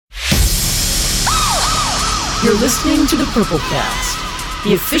You're listening to the PurpleCast,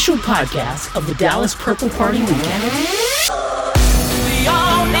 the official podcast of the Dallas Purple Party Weekend. We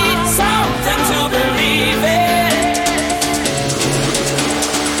all need something to believe in.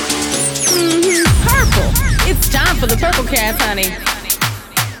 Purple. It's time for the PurpleCast, honey.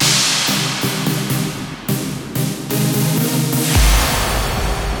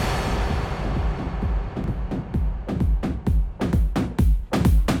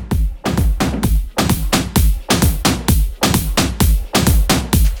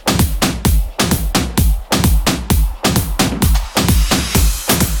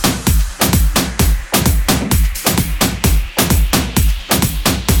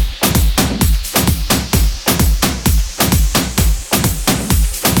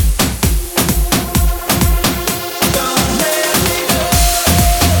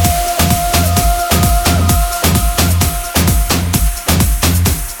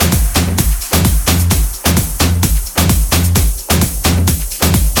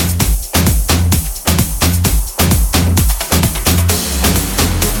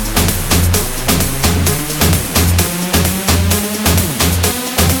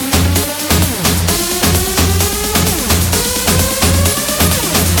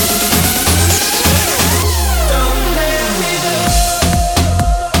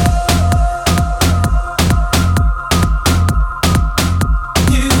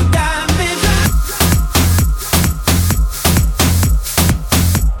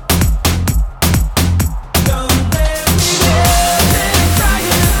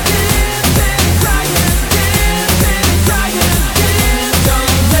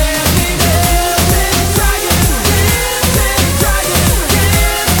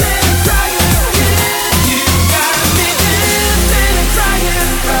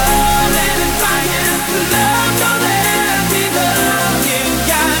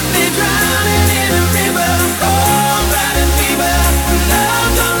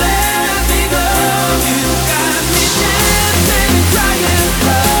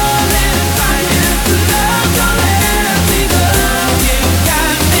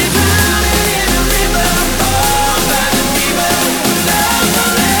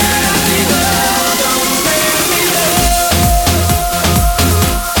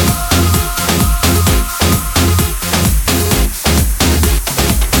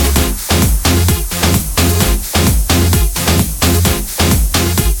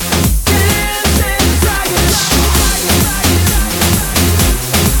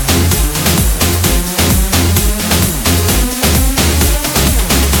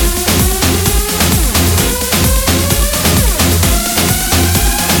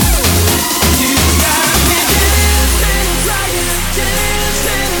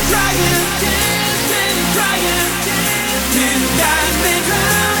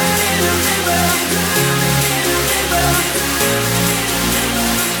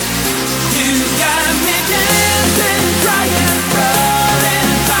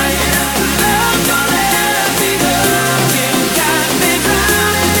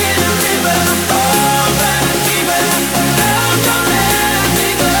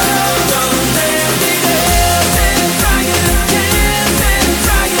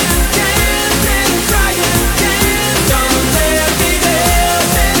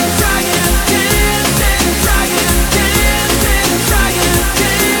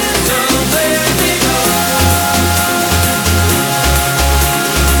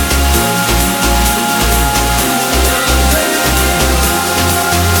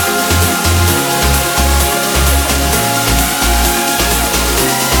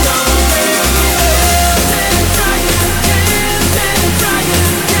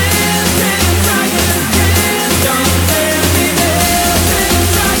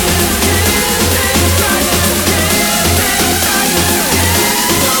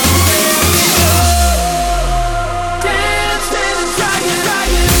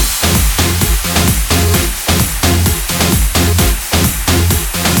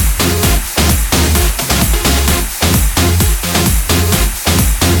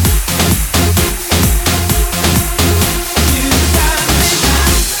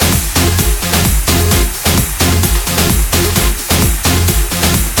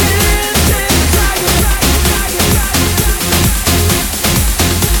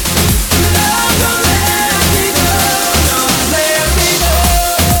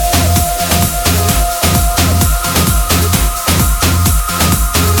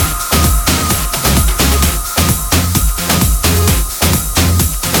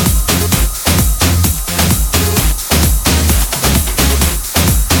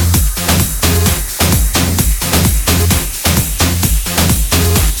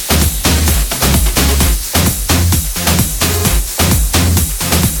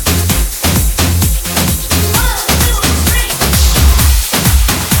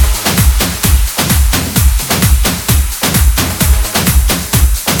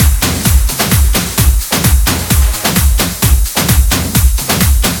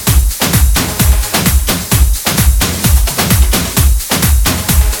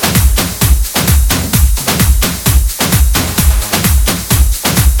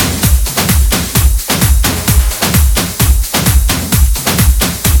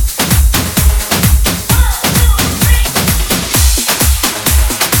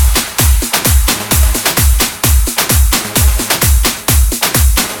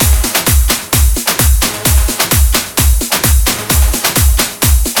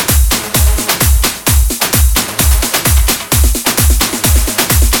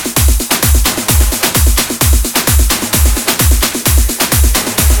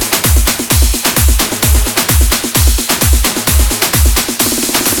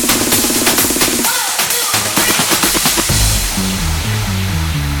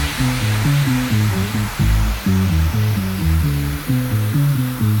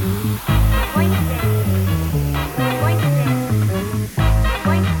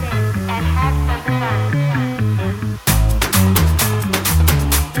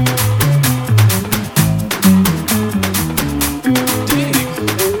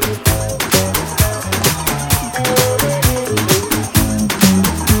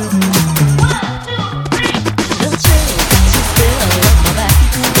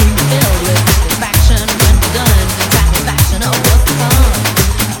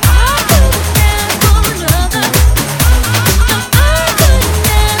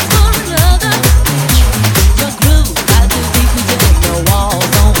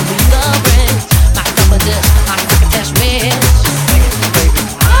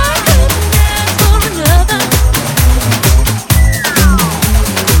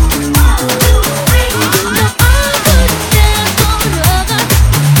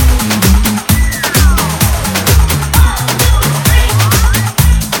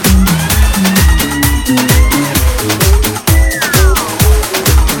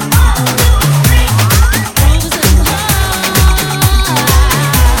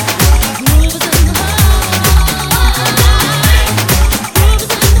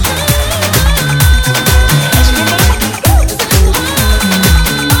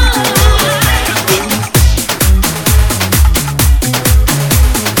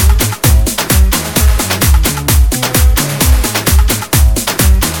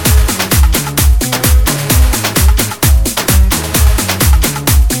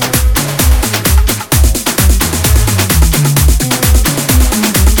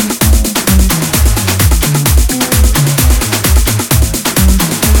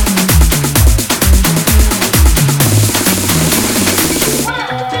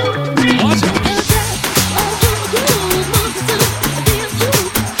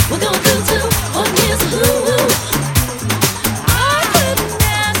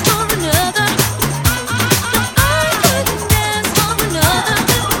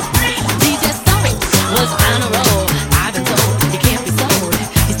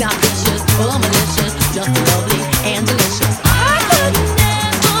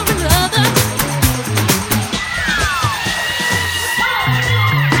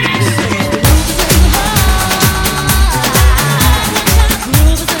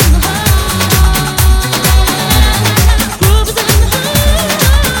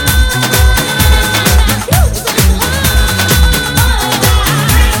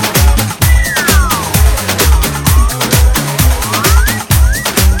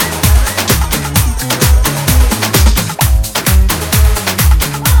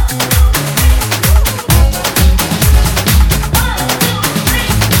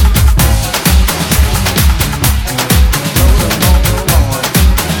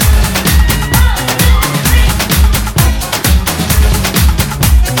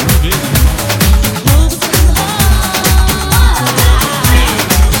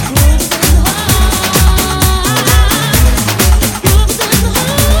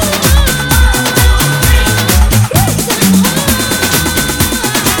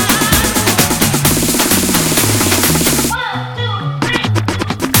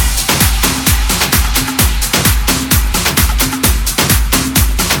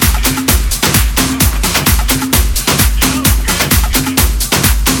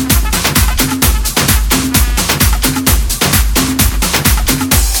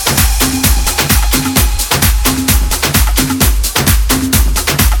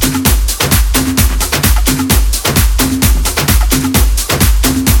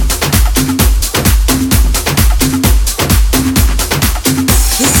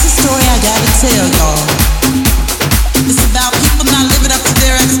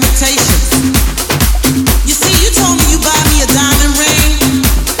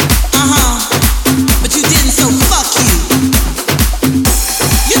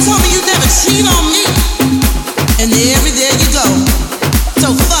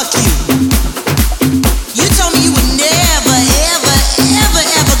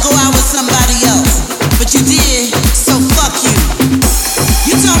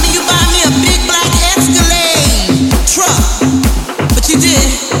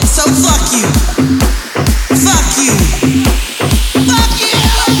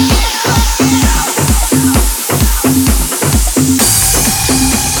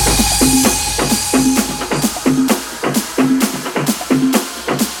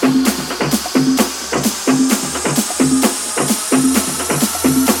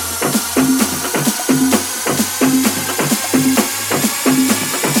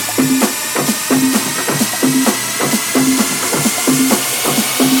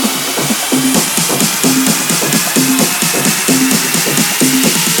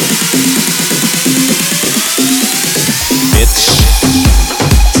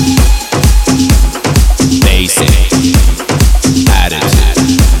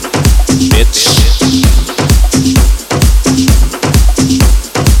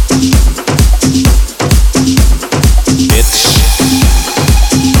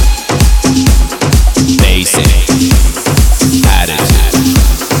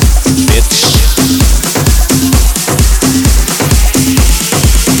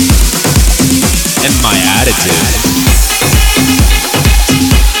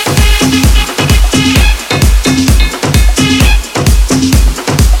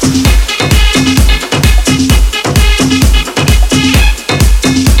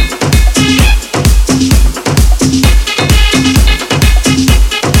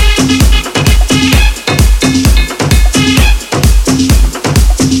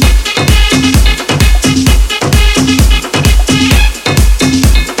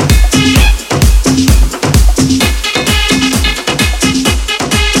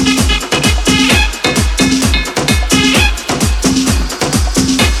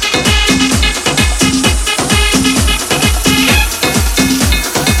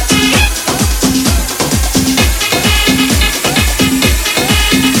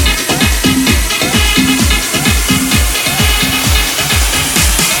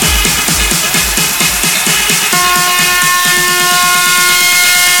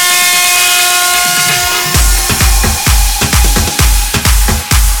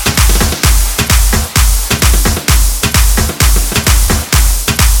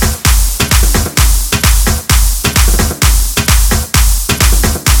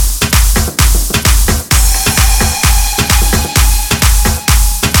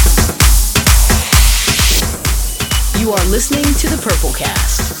 listening to the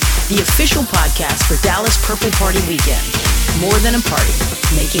PurpleCast, the official podcast for Dallas Purple Party Weekend. More than a party,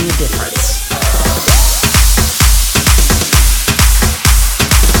 making a difference.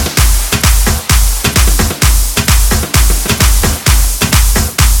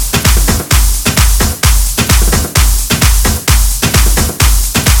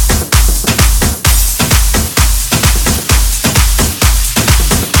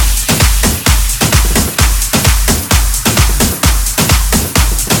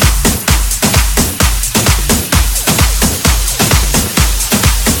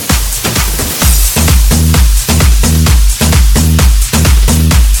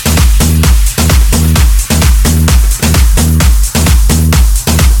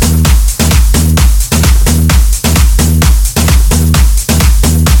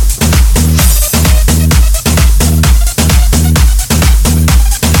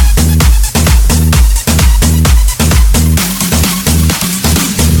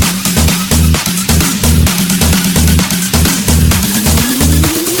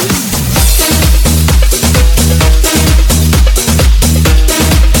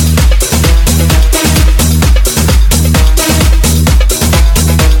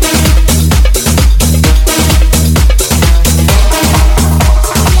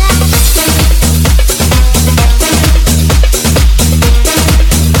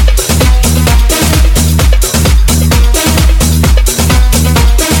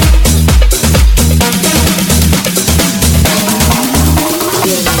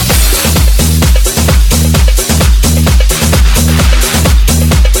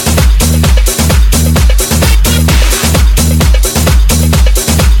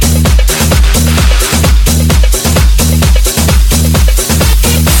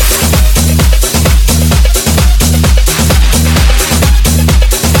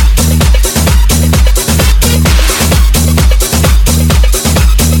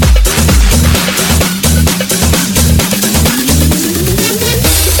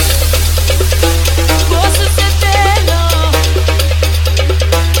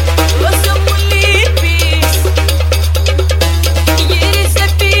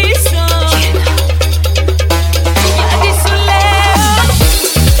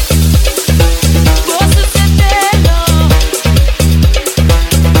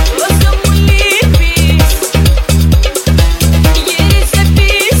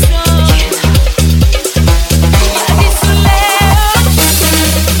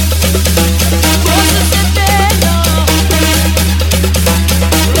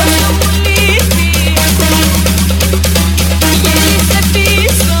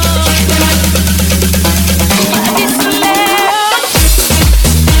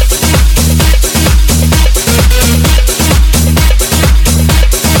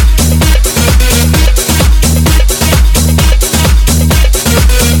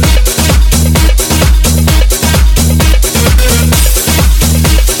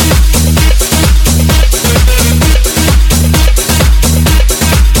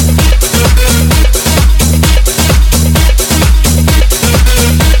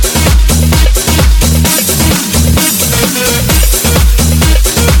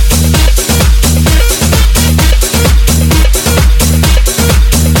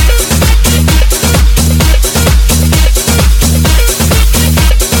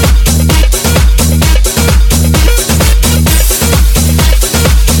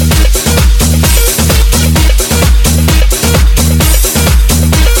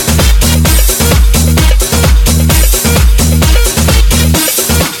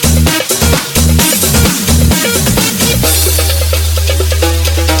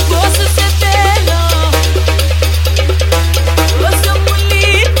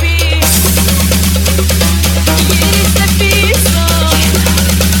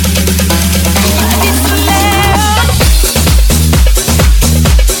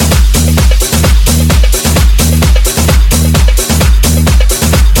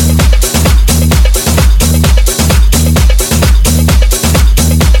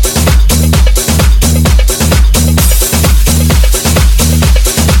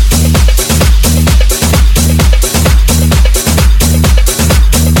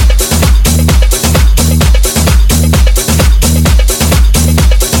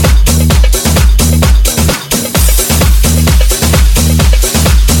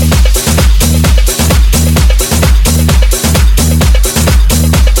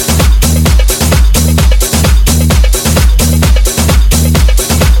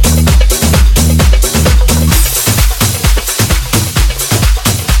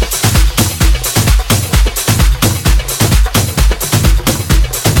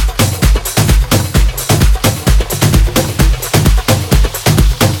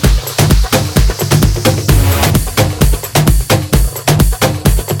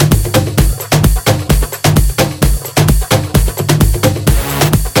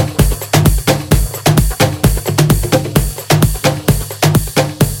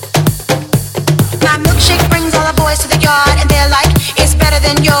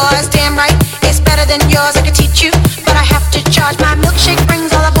 than yours, I could teach you, but I have to charge. My milkshake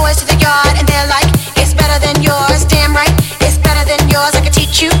brings all the boys to the yard, and they're like, it's better than yours. Damn right, it's better than yours, I could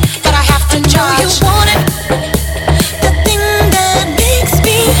teach you, but I have to charge. You want it, the thing that makes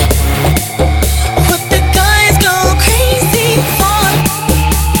me, what the guys go crazy for.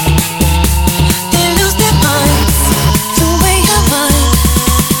 They lose their minds, the way you're mine.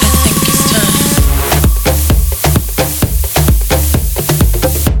 I think it's time.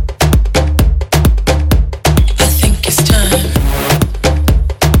 I think it's time.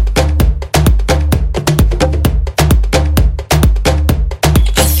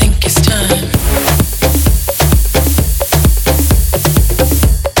 I think it's time.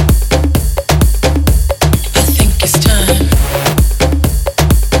 I think it's time.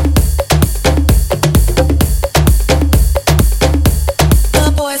 The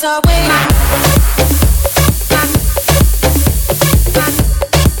boys are waiting.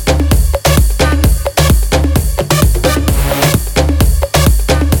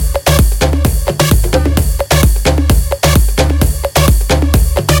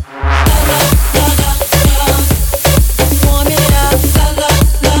 Warm it up, la la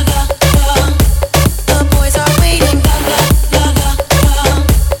la la la. The boys are waiting, la la la la la.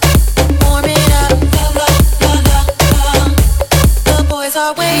 Warm it up, la la la la la. The boys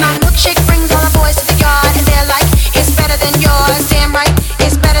are waiting. My milkshake brings all the boys to the yard, and they're like, it's better than yours. Damn right,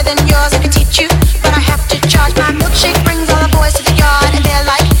 it's better than yours, I could teach you, but I have to charge. My milkshake brings all the boys to the yard, and they're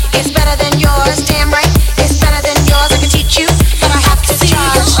like, it's better than yours. Damn right, it's better than yours, I could teach you, but I have to See you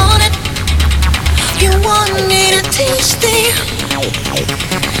charge. on it. You want me to teach thee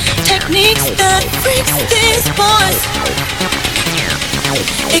techniques that freaks these boys.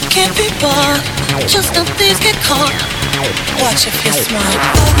 It can't be bought, just don't please get caught. Watch if you're smart.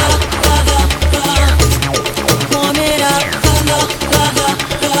 La la la la la. Warm it up. La la la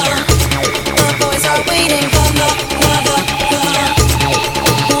la la. The boys are waiting. La la la la la.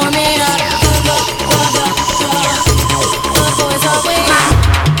 Warm it up. La la la la la. The boys are waiting.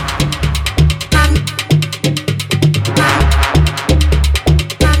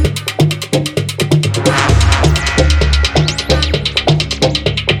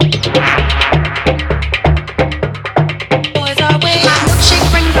 Boys are waiting. My milkshake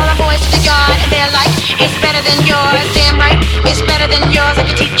brings all the boys to the yard, and they're like, it's better than yours. Damn right, it's better than yours, I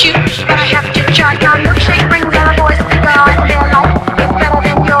could teach you, but I have to charge. My milkshake brings all the boys to the yard, and they're like, it's better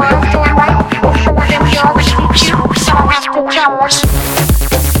than yours. Damn right, it's better than yours, I could teach you, but I have to charge.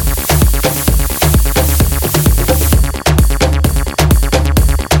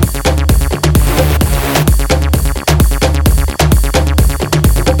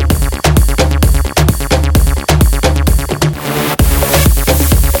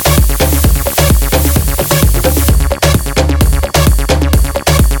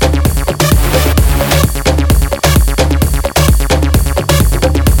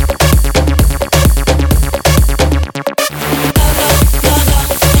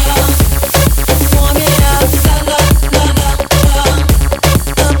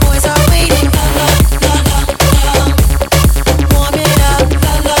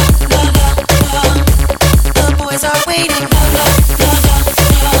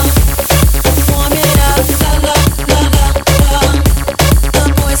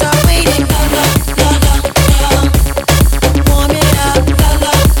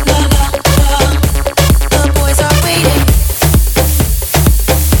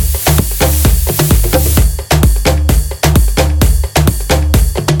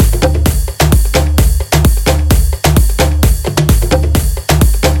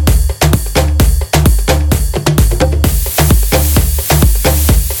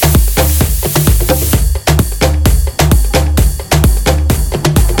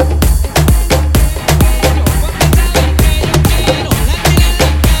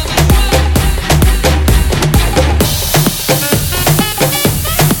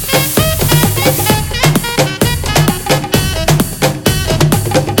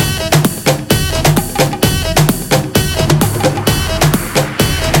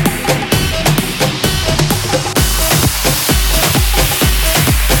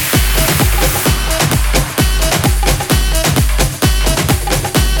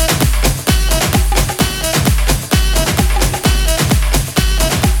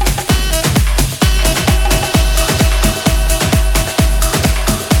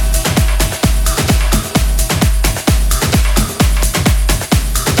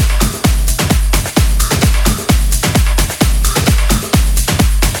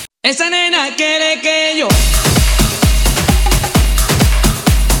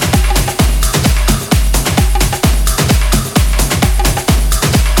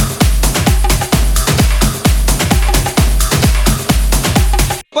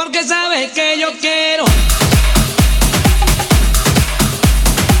 que yo quiero.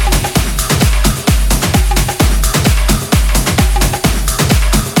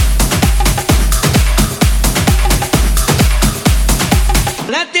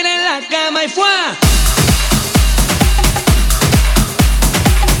 La tiene en la cama y fuá.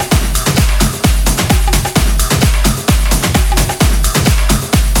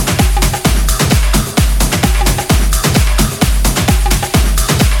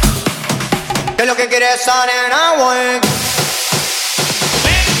 ¿Qué es lo que quiere esa nena, güey?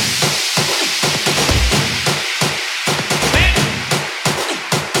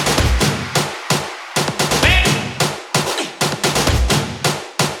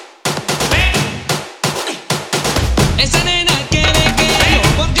 Esa nena quiere que yo,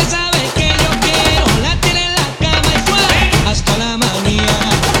 porque sabe que yo quiero. La tiene en la cama y fuá hasta la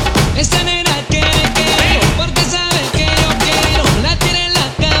mañana. Esa nena quiere que yo, porque sabe que yo quiero. La tiene en la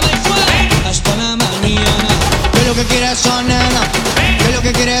cama y fuá hasta la mañana. ¿Qué es lo que quiere esa nena? ¿Qué es lo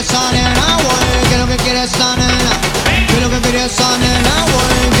que quiere esa nena, güey? ¿Qué es lo que quiere esa nena? ¿Qué es lo que quiere esa nena,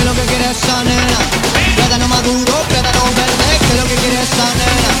 güey? ¿Qué es lo que quiere esa nena? Plátano maduro, plátano verde, ¿qué es lo que quiere esa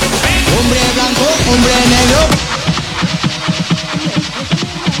nena? Hombre blanco, hombre negro.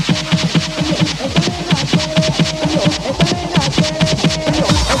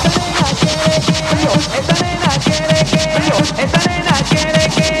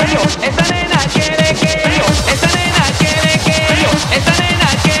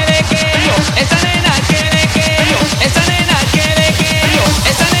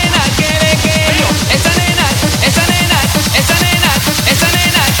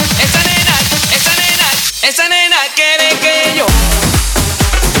 Esa nena quiere que yo.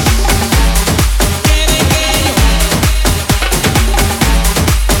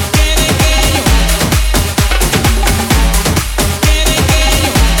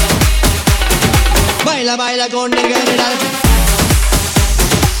 Baila, baila con el general.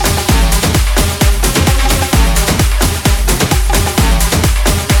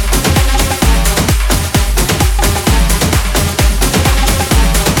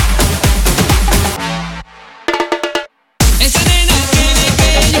 Esa nena quiere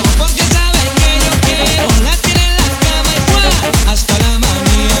que yo, porque sabe que yo quiero. La tiene en la cama y fuá hasta la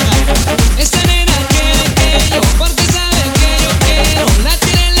mañana. Esa nena quiere que yo, porque sabe que yo quiero. La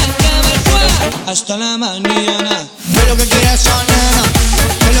tiene en la cama y fuá hasta la mañana. ¿Qué es lo que quiere esa nena?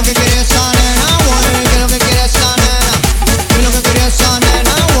 ¿Qué es lo que quiere esa nena, güey? ¿Qué es lo que quiere esa nena? ¿Qué es lo que quiere esa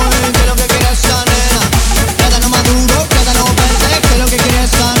nena, güey? ¿Qué es lo que quiere esa nena? Plátano maduro, plátano verde, ¿qué es lo que quiere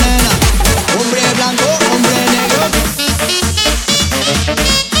esa nena? Hombre blanco, hombre negro.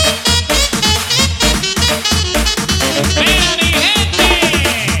 ¡Mira mi gente!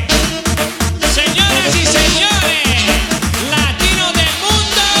 Señoras y señores, latinos del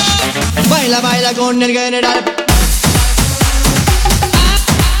mundo. Baila, baila con el general.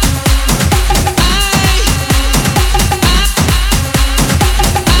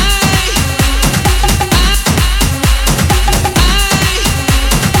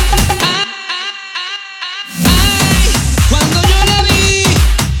 Cuando yo la vi,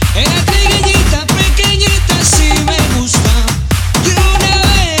 era trigueñita, pequeñita, sí me gusta. Y una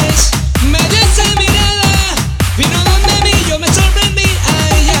vez me dio esa mirada, vino donde mí, yo me sorprendí. A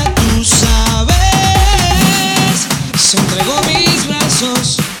ella tú sabes, se entregó mis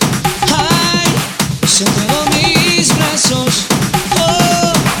brazos. Ay, se entregó mis brazos.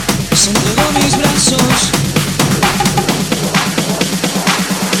 Oh, se entregó mis brazos.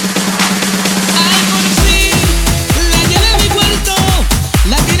 Ay, por fin la llevé a mi cuarto,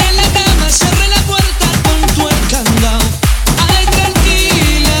 la tiré en la cama, cerré la puerta con tu el candado. Ay,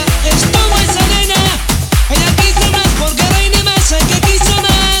 tranquila, estuvo esa nena. Ella quiso más porque reina más, ay, que quiso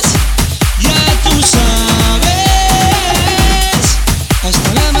más. Ya tú sabes, hasta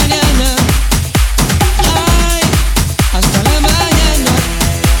la mañana. Ay, hasta la mañana.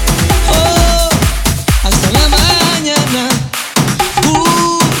 Oh, hasta la mañana.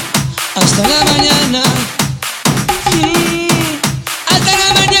 Hasta la mañana. Hasta la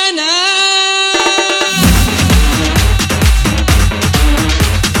mañana.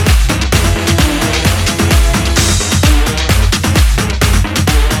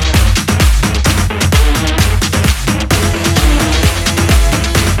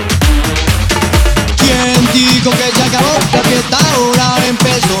 ¿Quién dijo que se acabó? La fiesta ahora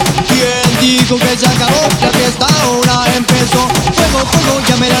empezó. ¿Quién dijo que se acabó? La fiesta ahora empezó. Fuego, fuego,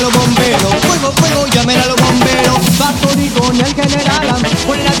 llamen a los bomberos. Fuego, fuego, llamen a los bomberos. Pastor y con el general,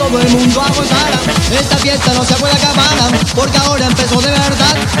 ponen a todo el mundo a gozar. Esta fiesta no se puede acabar, porque ahora empezó de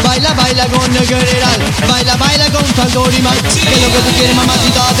verdad. Baila, baila baila con el general. Baila, baila con factor y más. Que lo que tú quieres,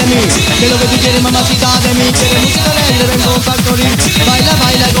 mamacita de mí. Que lo que tú quieres, mamacita de mí. Quieres música alegre, ven con factor y baila,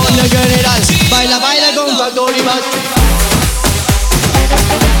 baila con el general. Baila, baila con factor y más.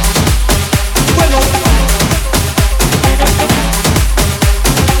 Fuego.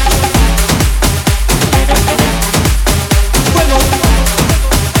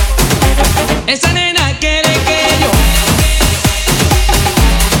 Esa nena quiere que yo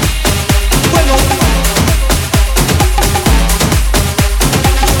Fuego.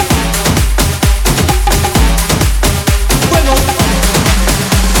 Fuego.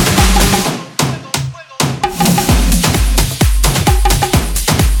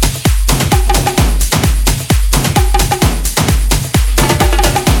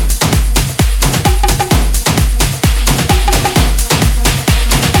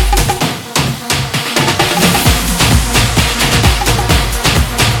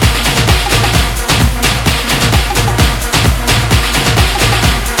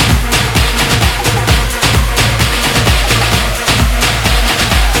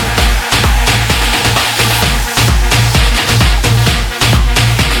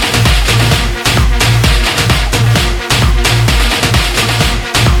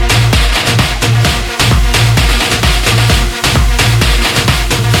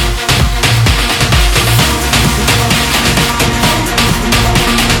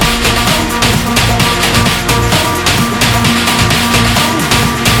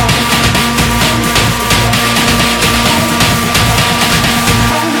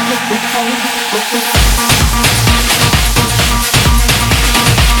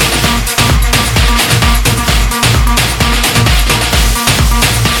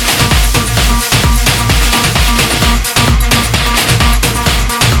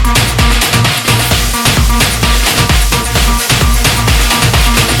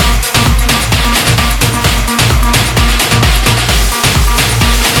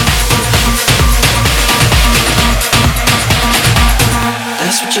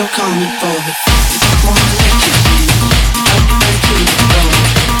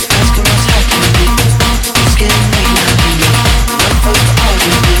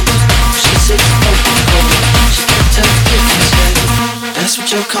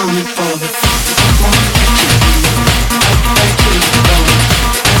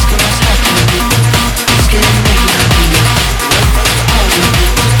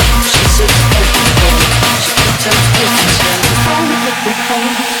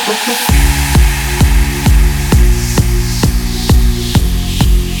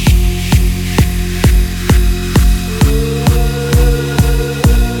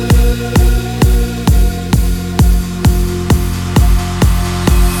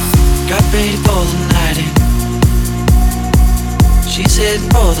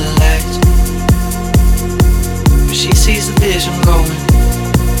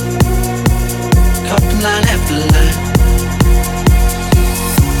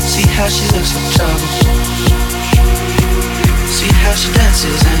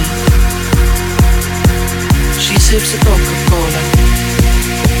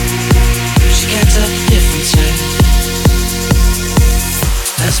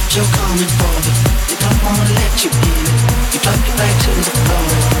 You're coming for, but you don't wanna let you be. I'll get back to the floor.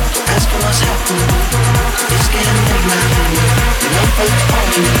 You're asking what's happening. It's getting late now, enough for the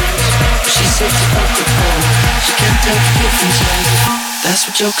arguments. She sips Coca-Cola. She can't tell the difference yet. That's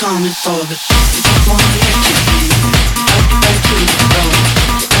what you're coming for, but you don't wanna let you be. I'll get back to the floor.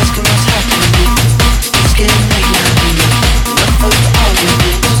 You're asking what's happening. It's getting late now, enough for the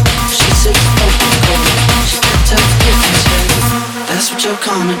arguments. She sips Coca-Cola. She can't tell the difference yet.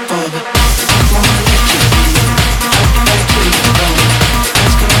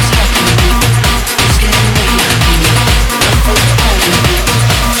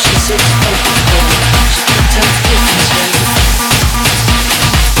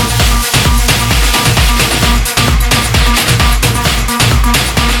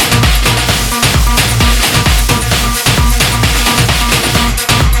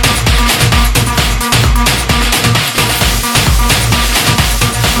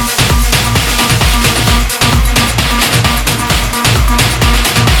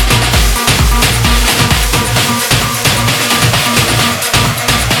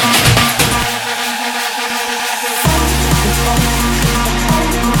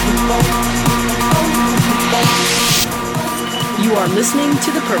 You are listening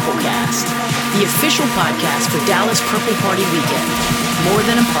to the PurpleCast, the official podcast for Dallas Purple Party Weekend. More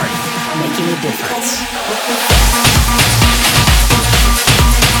than a party, making a difference.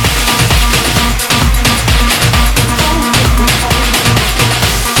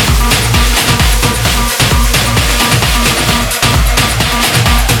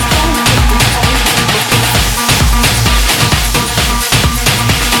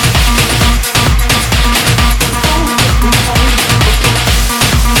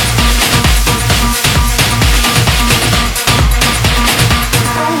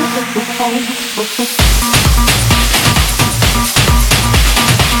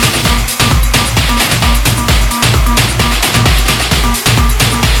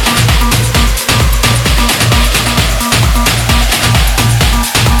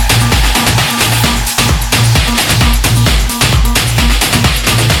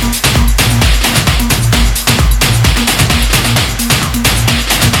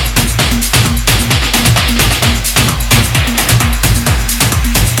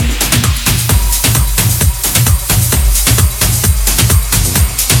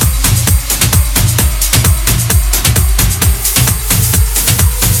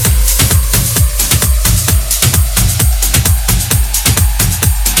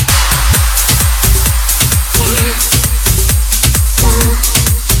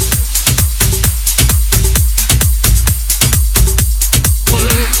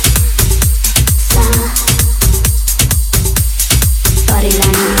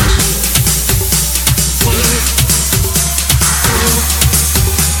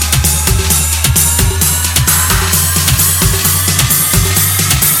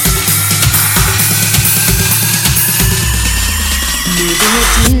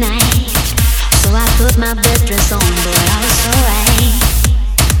 my best dress on, but I was so right.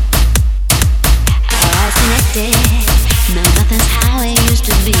 Our eyes connected. No, nothing's how it used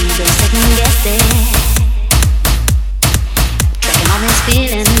to be. Don't second guess it. Tracking all this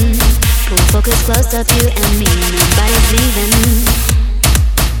feeling. Pull focus close up, you and me. Nobody's leaving.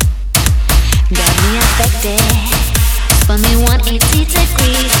 Got me affected. Spun me 180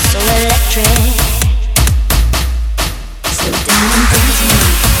 degrees. So electric. So down and dance with me.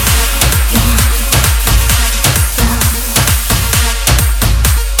 Yeah.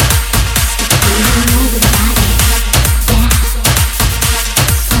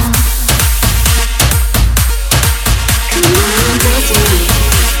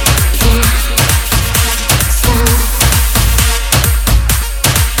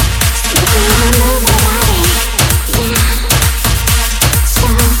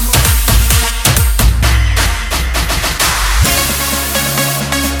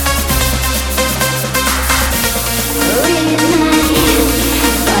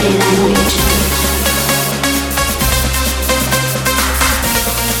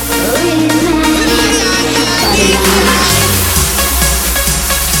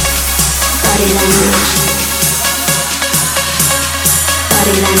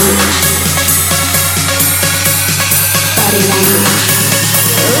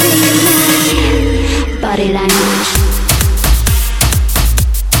 Body language.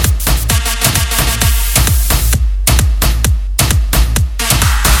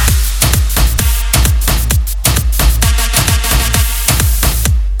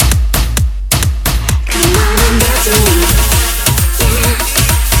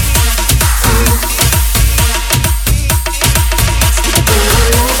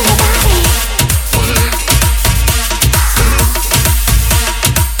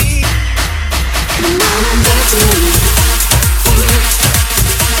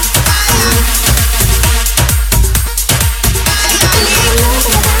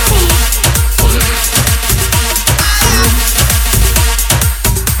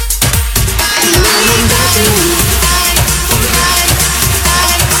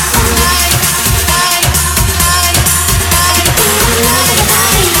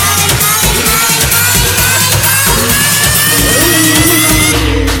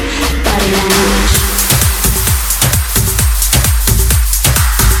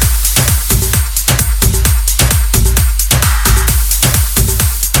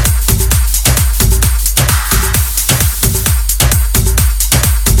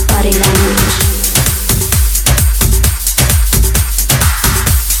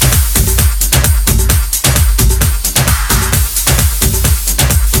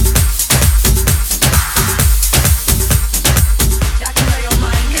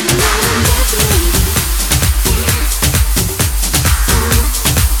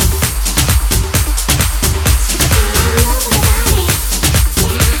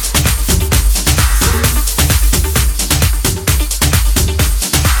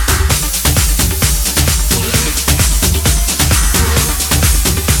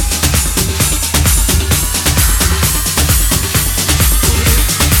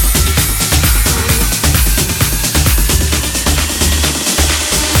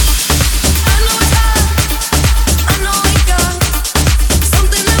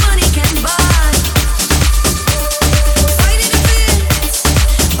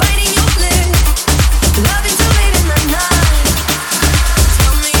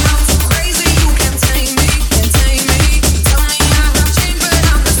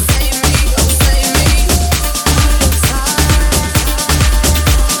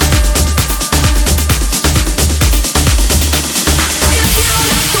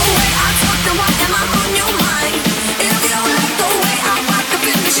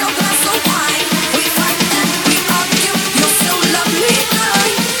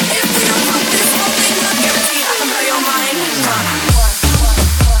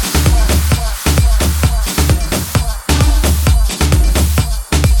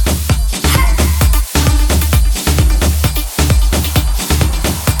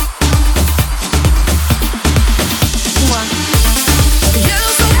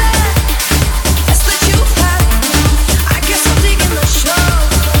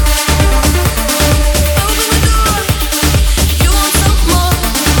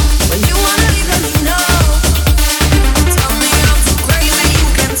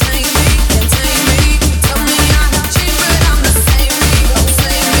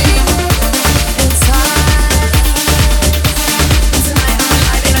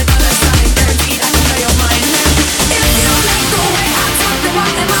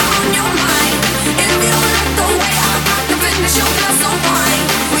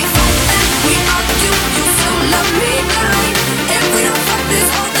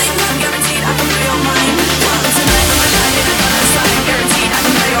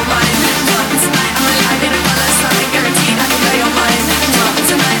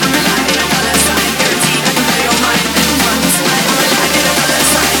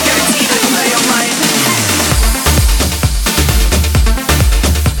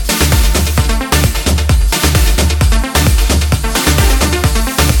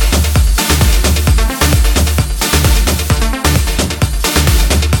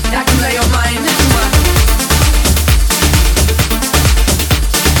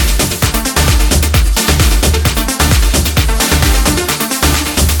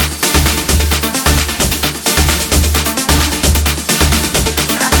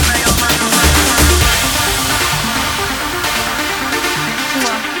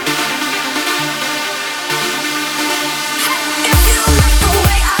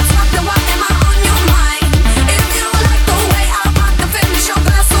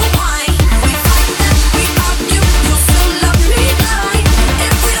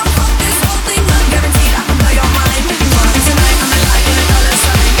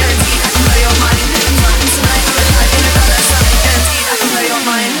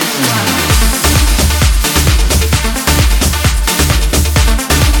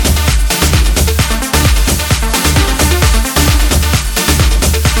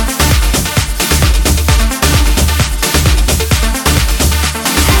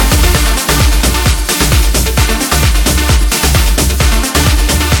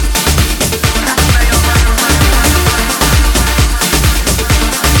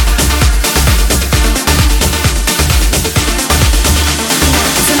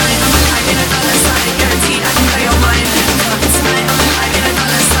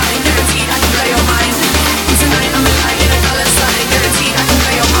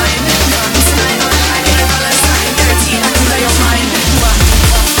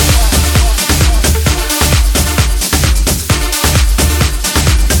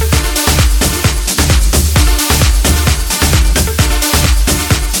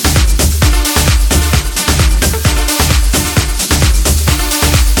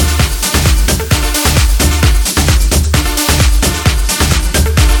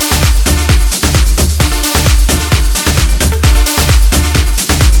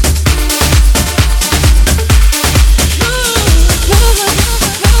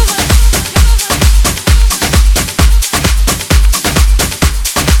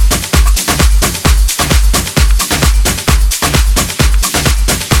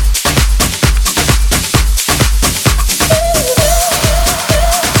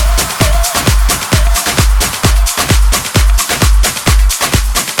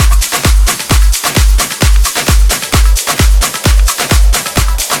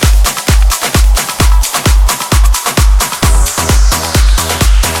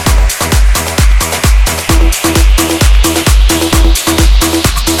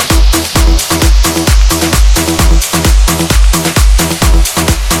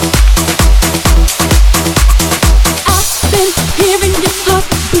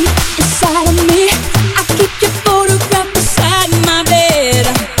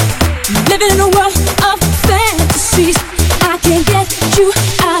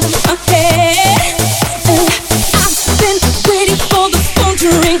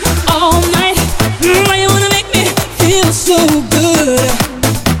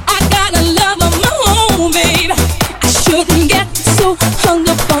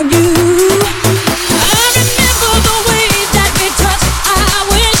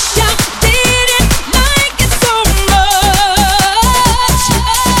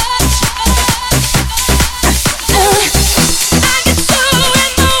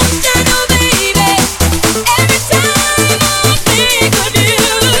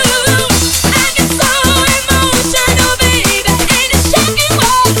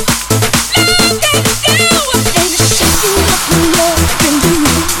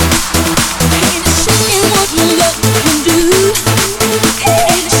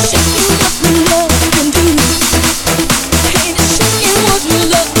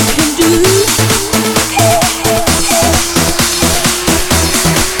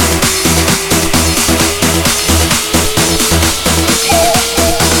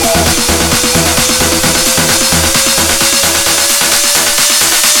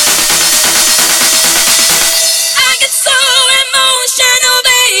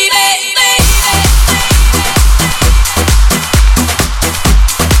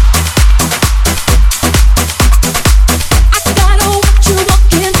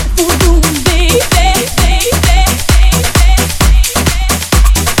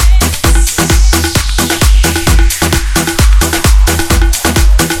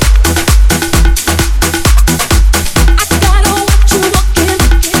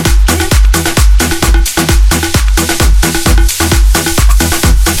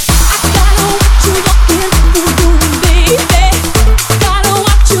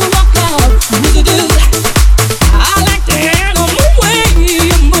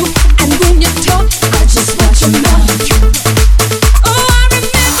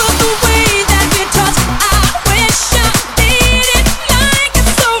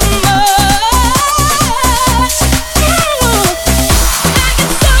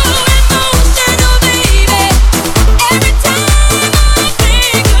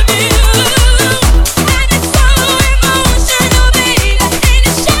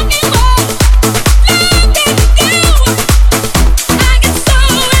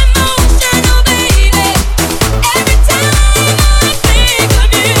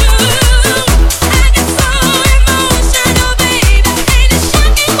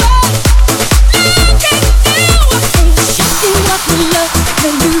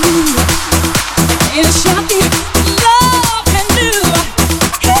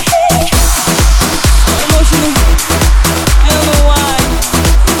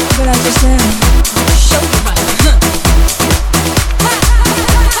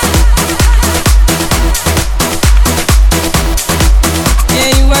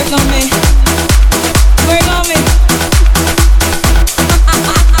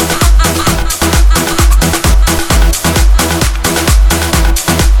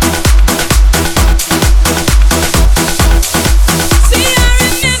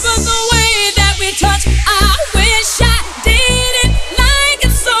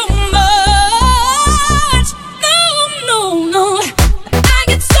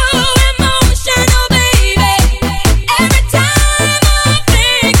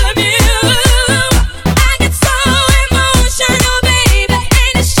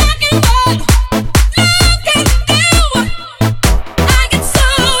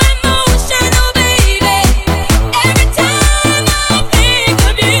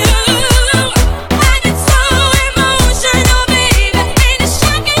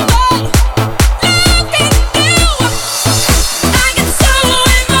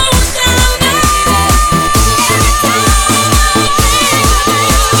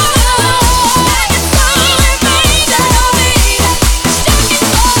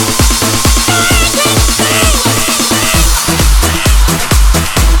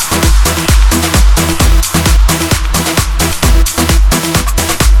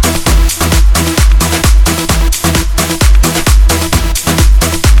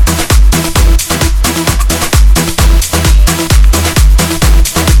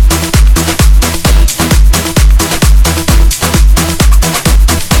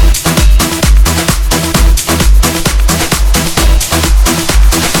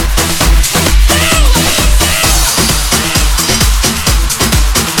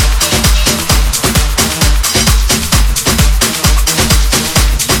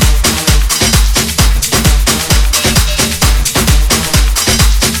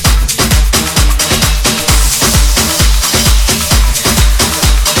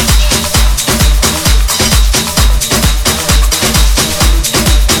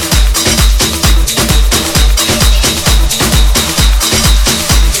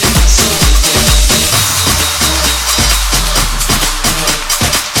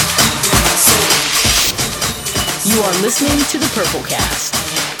 listening to the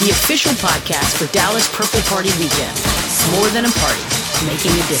PurpleCast, the official podcast for Dallas Purple Party Weekend. More than a party,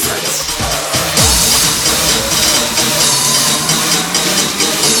 making a difference.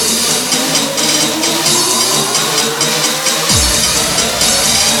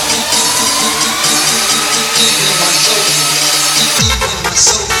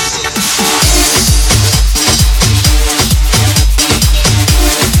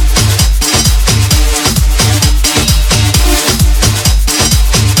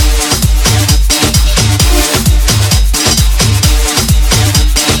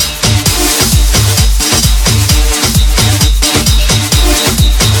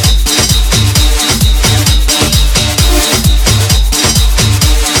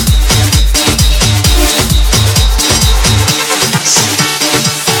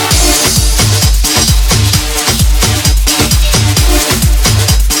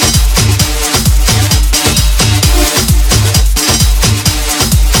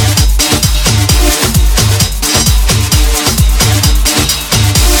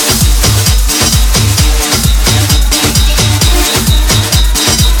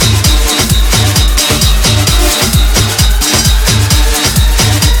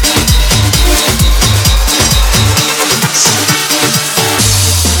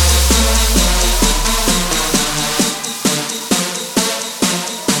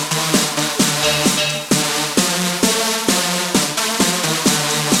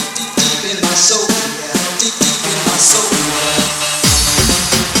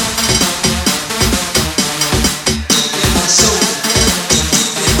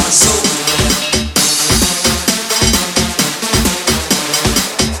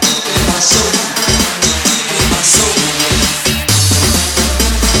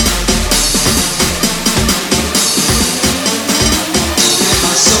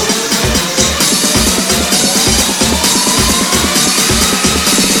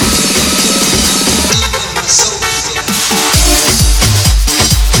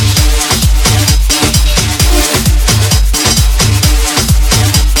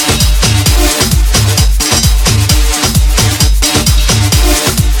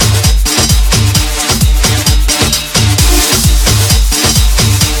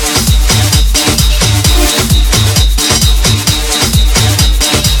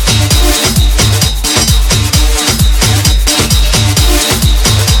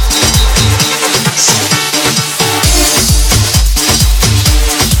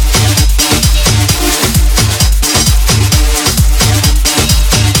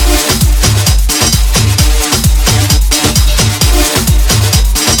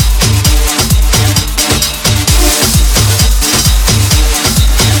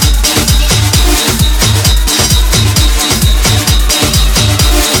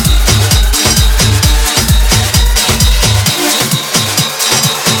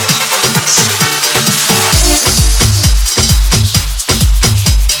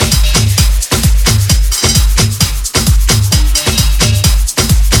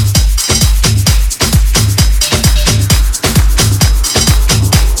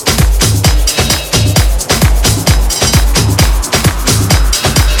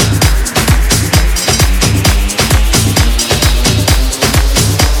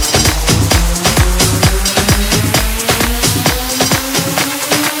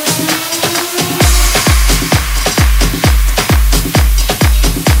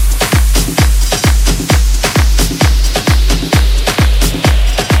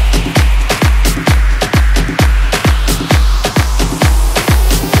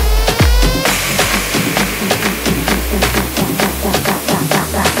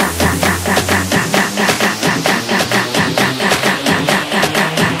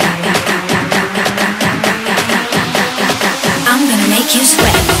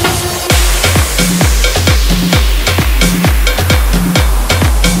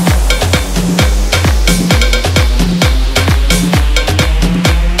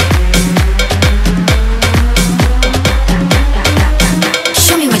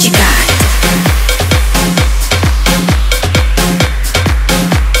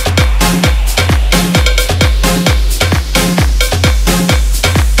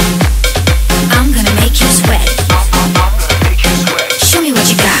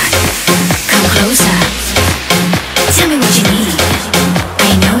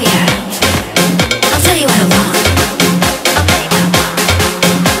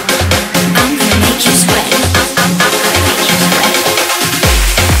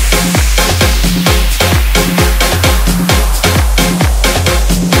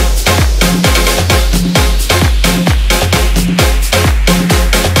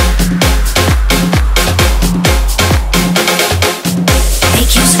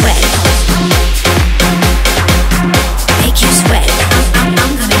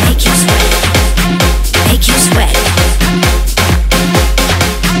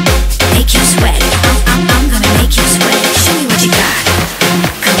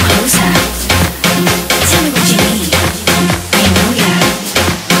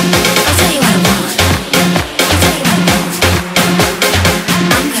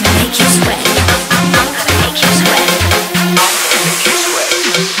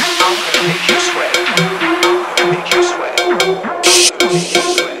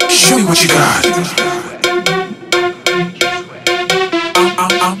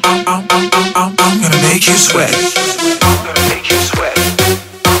 make you sweat. I'm gonna make you sweat.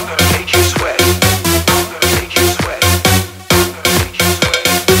 I'm gonna make you sweat. I'm gonna make you sweat. I'm gonna make you sweat.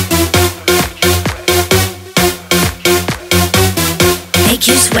 Make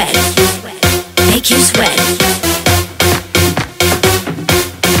you sweat. Make you sweat.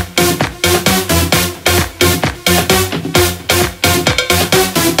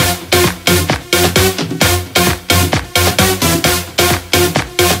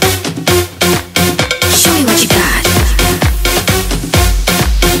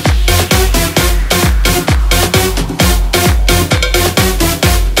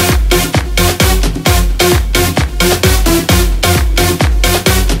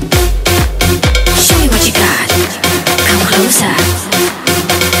 Show me what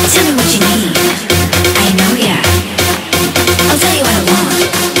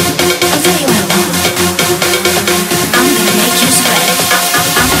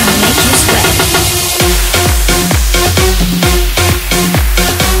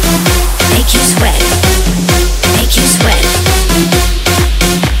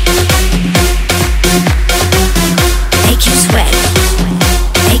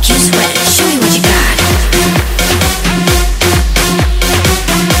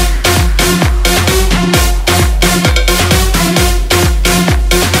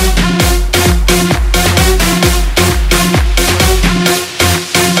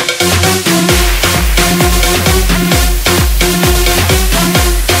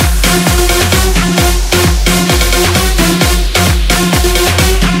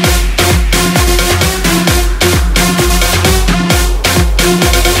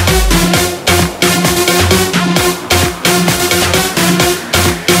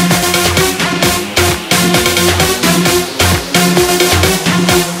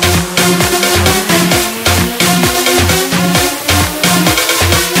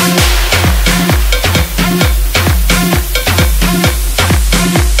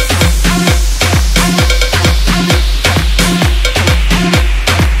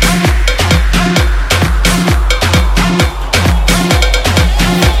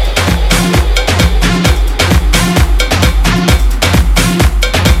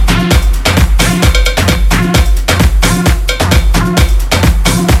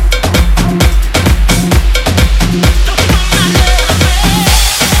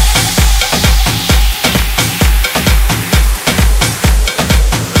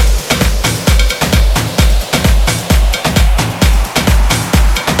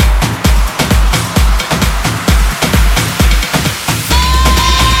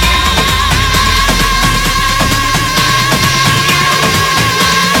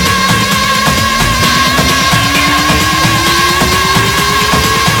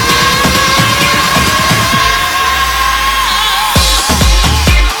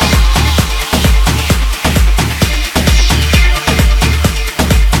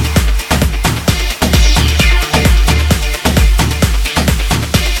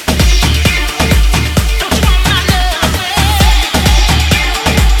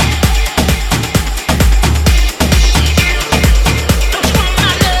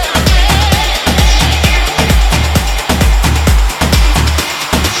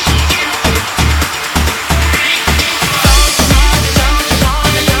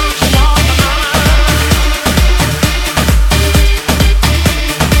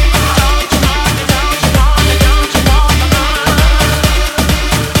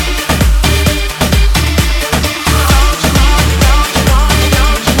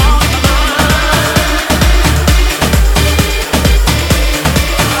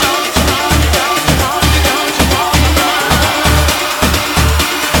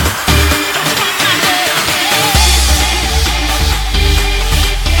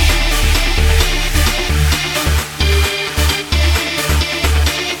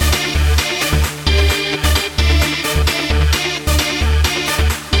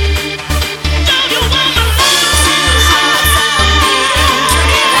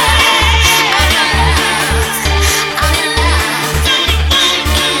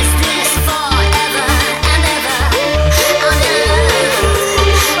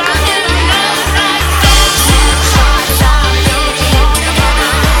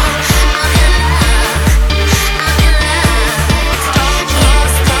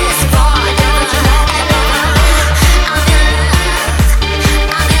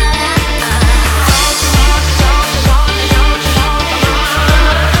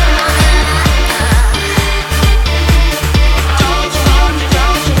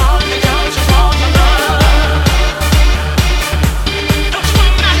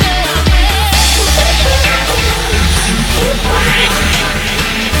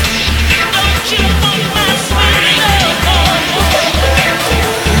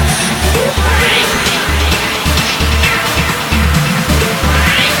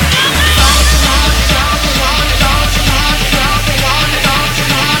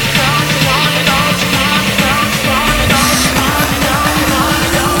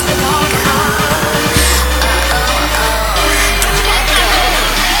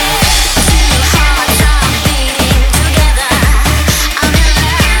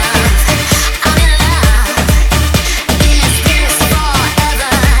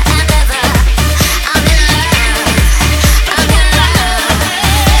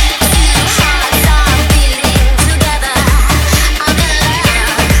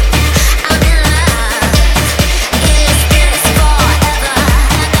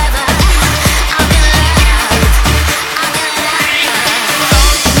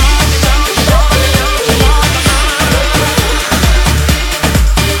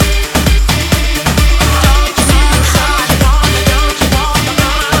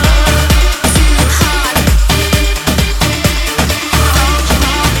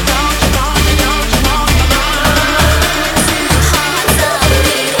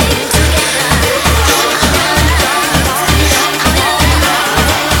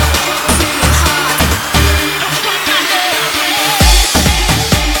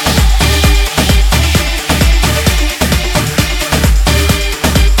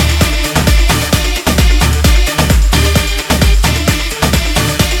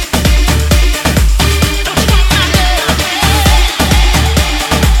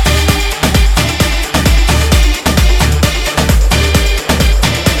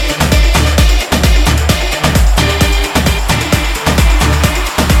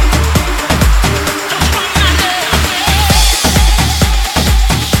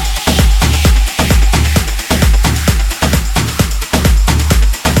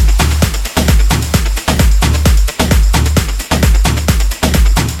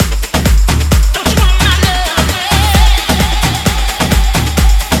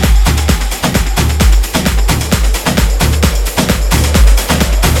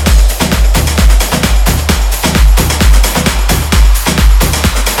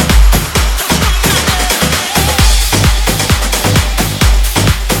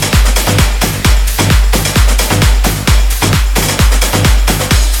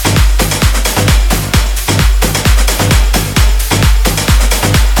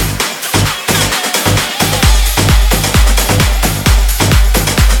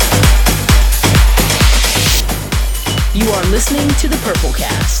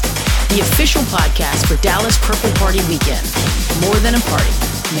PurpleCast, the official podcast for Dallas Purple Party Weekend. More than a party,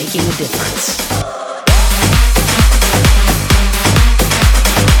 making a difference.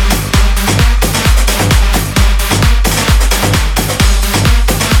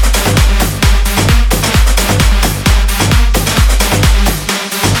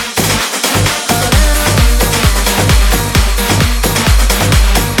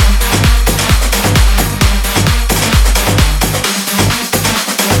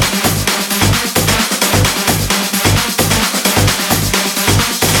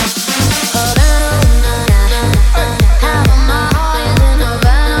 Hold on.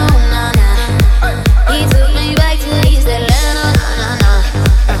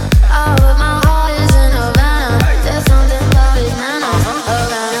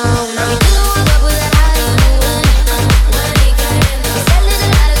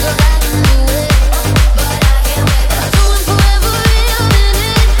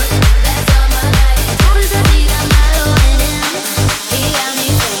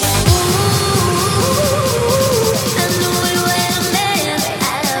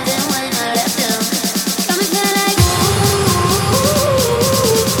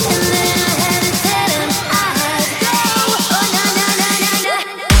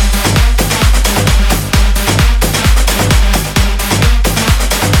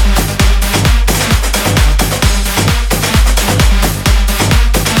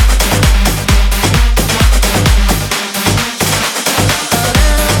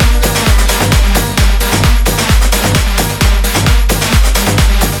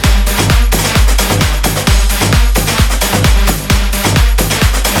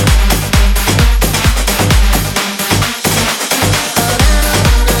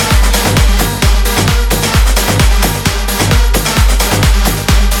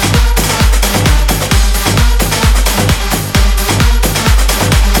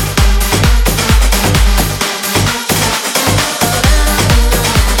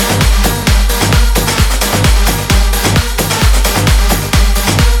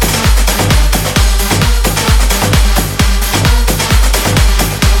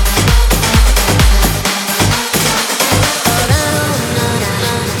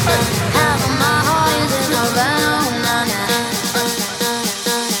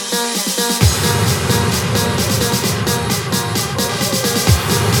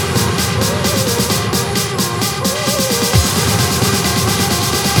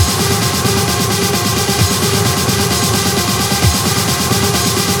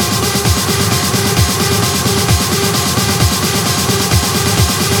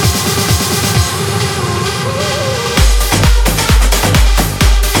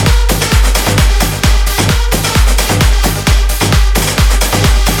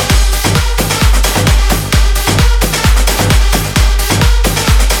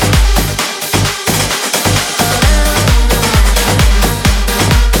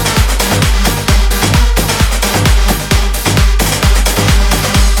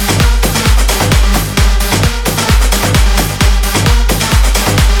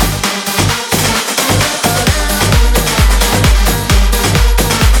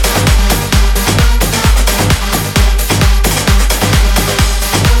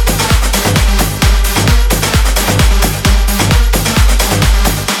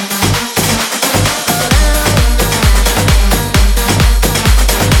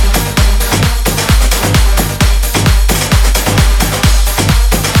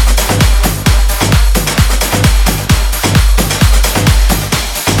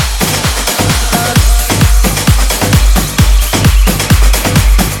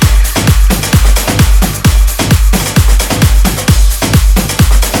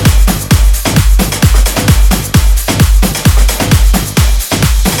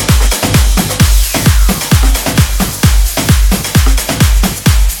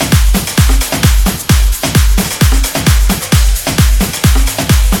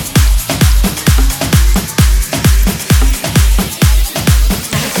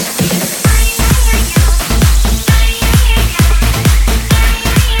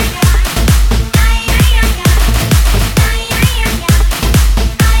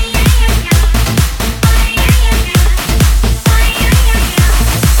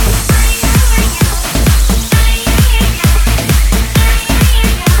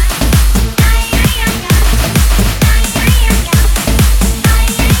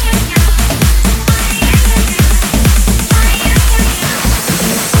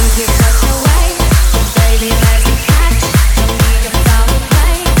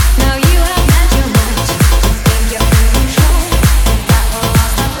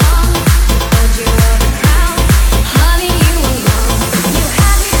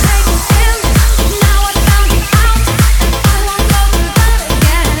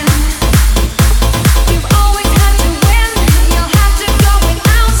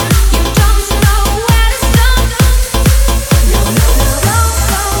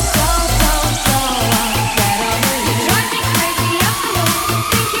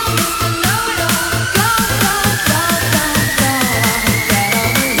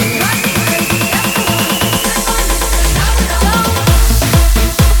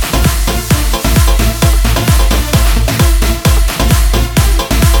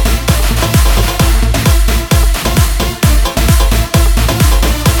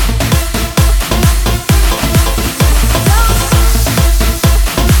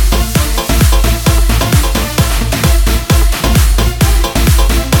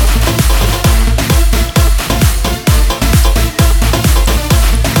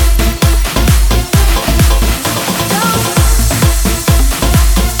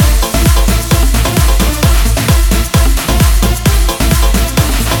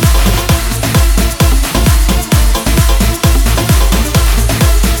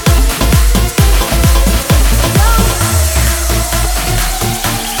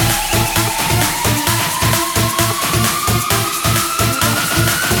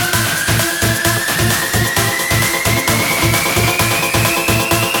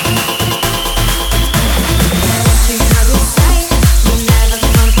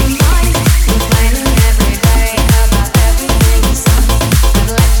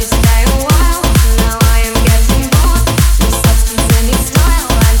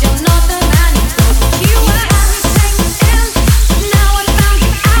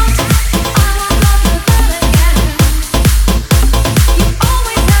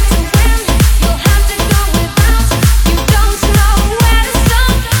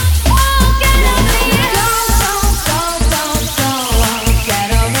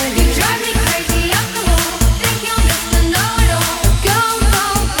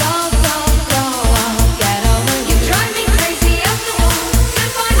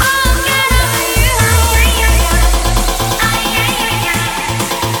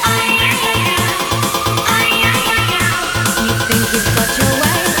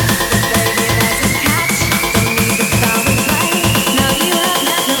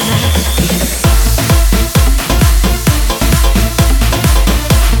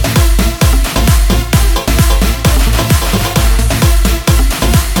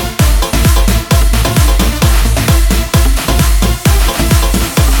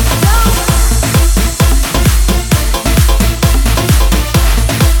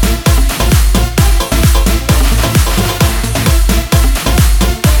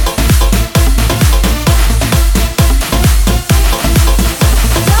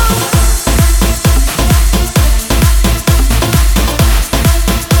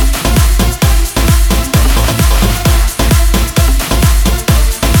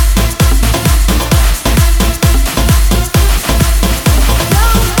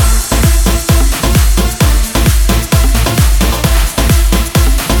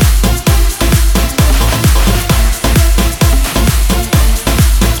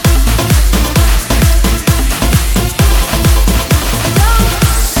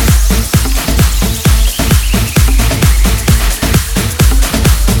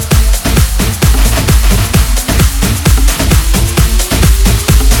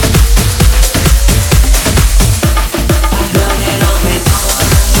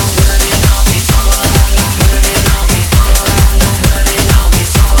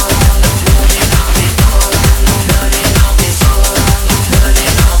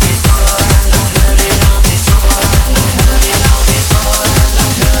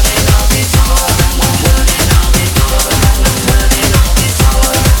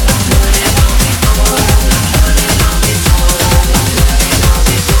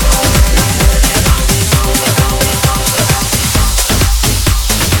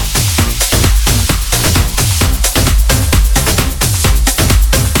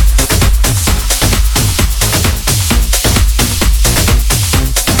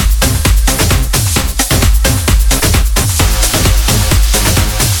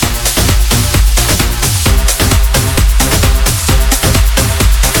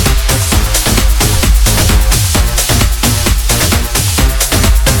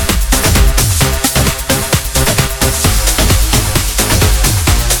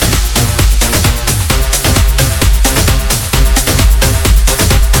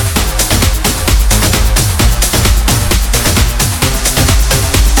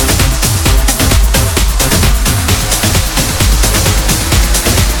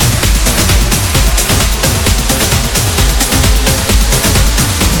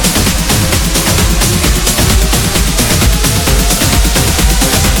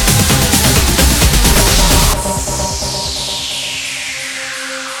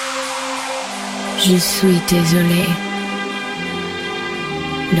 Je suis désolé.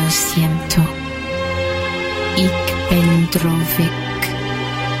 Lo siento. Ich bin traurig.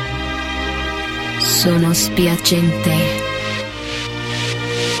 Sono spiacente.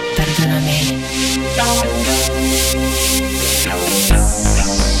 Perdonami.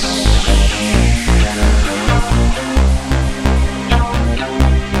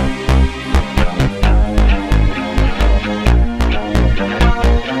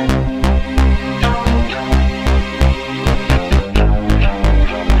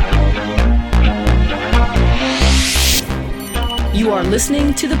 You are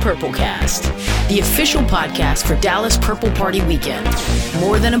listening to the PurpleCast, the official podcast for Dallas Purple Party Weekend.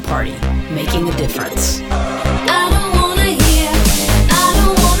 More than a party, making a difference. I don't wanna hear, I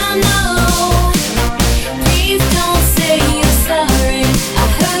don't wanna know. Please don't say you're sorry.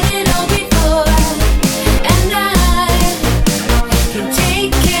 I've heard it all before, and I can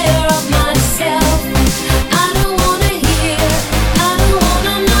take care of myself. I don't wanna hear, I don't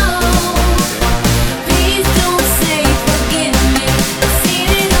wanna know. Please don't say forgive me. I've seen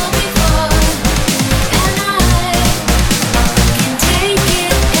it all before, and I can take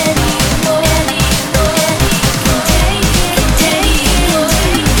it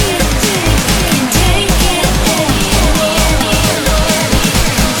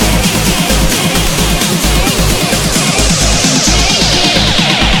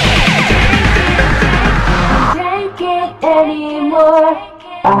anymore.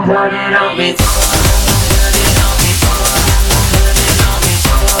 I heard it all before.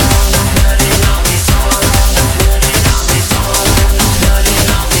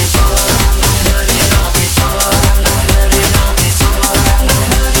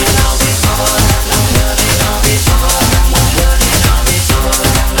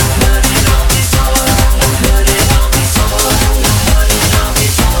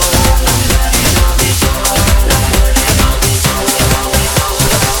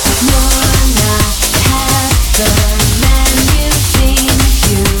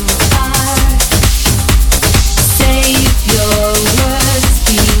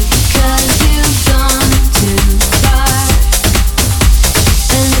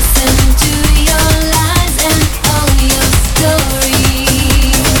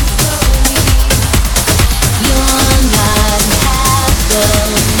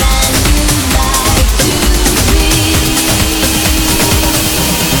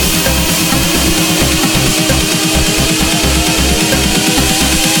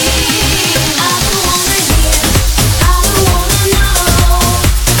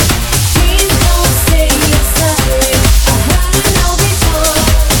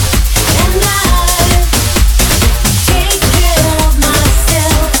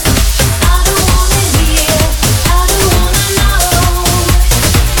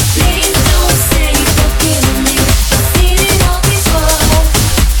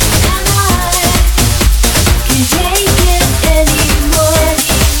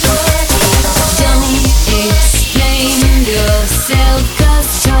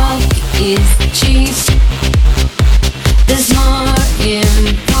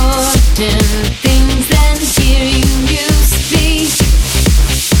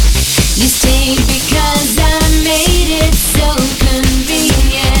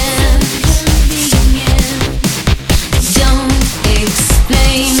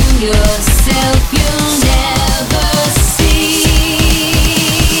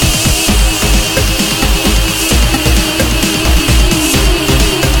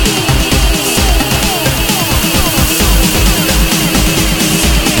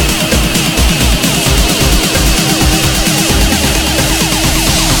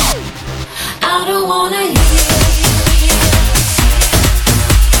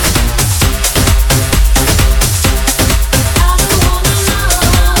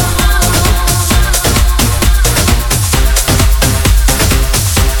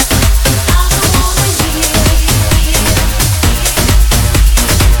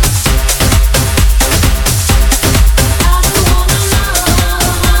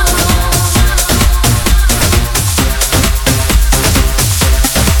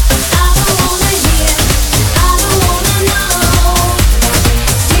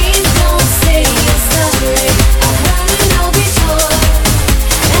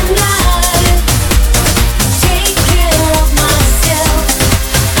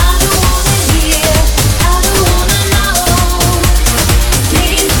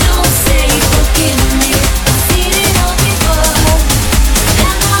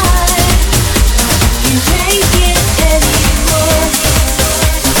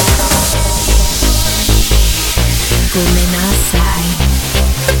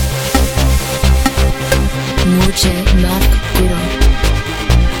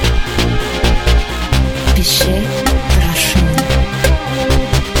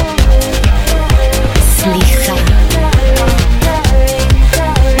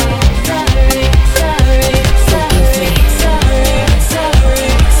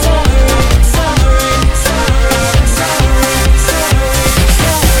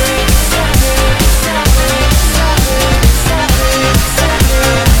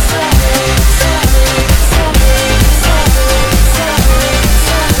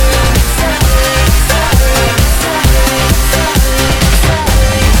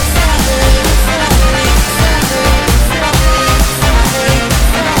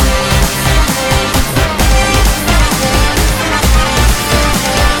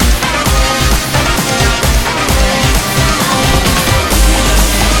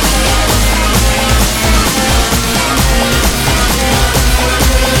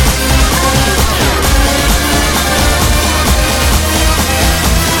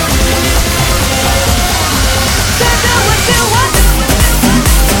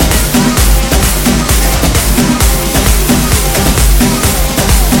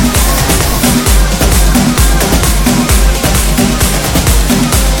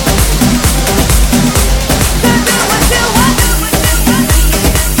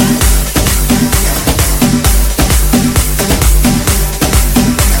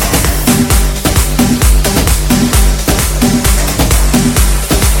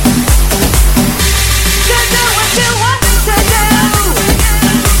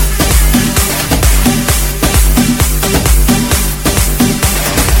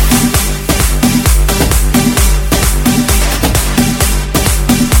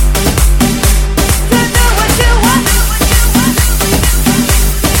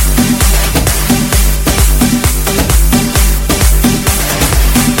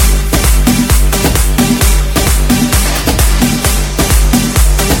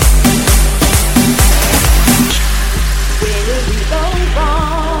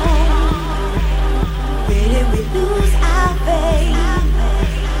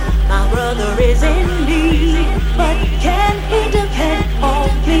 but can he depend on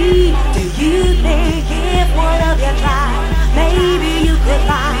me? Do you think if one of you tried, maybe you could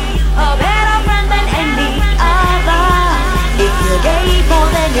find a better friend than any other? If you gave more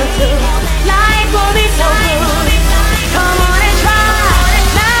than you took, life will be so good. Come on and try,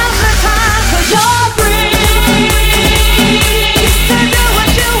 now's the time, 'cause you're free to do what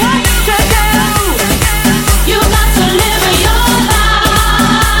you want to do. You got to live your life,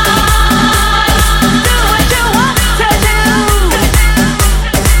 do what you want to do.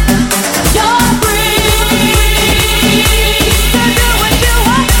 You're free to do what you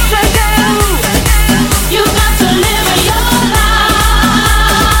want to do. You got to live your life,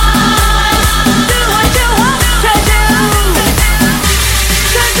 do what you want to do.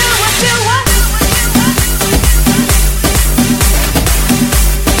 To do what you want.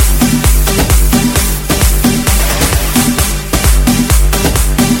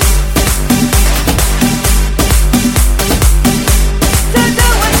 To do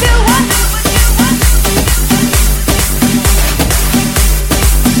what you want.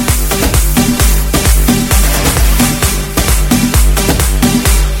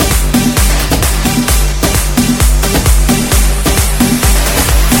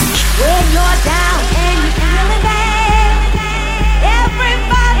 When you're down and you're feeling bad,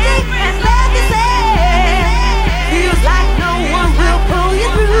 everybody has left you sad. Feels like no one will pull you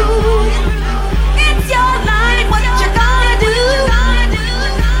through. It's your life, what you gonna do?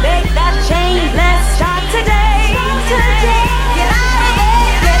 Make that change, let's start today. Get out of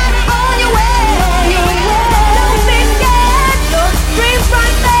bed, get on your way. Don't be scared, your dream's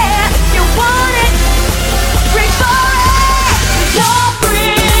right there. You want it, reach for it. You're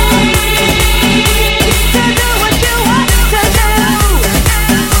free to do what you want to do.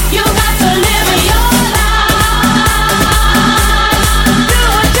 You got to live your life, do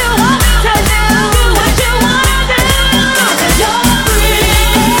what you want to do, what you want to do. You're free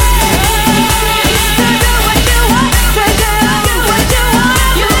to do what you want to do, what you want.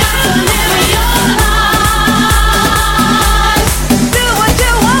 You got to live your life, do what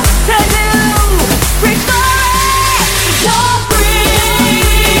you want to do, reach for it. You're free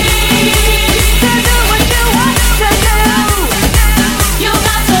to do what you want to do. You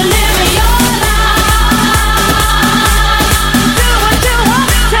got to live your life, do what you want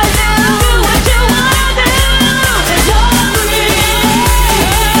to do, what you want to do. You're free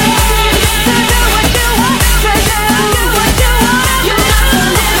to do what you want to do, what you want. You got to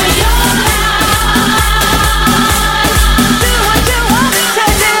live your life, do what you want to do,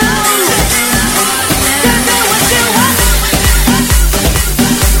 to do what you want.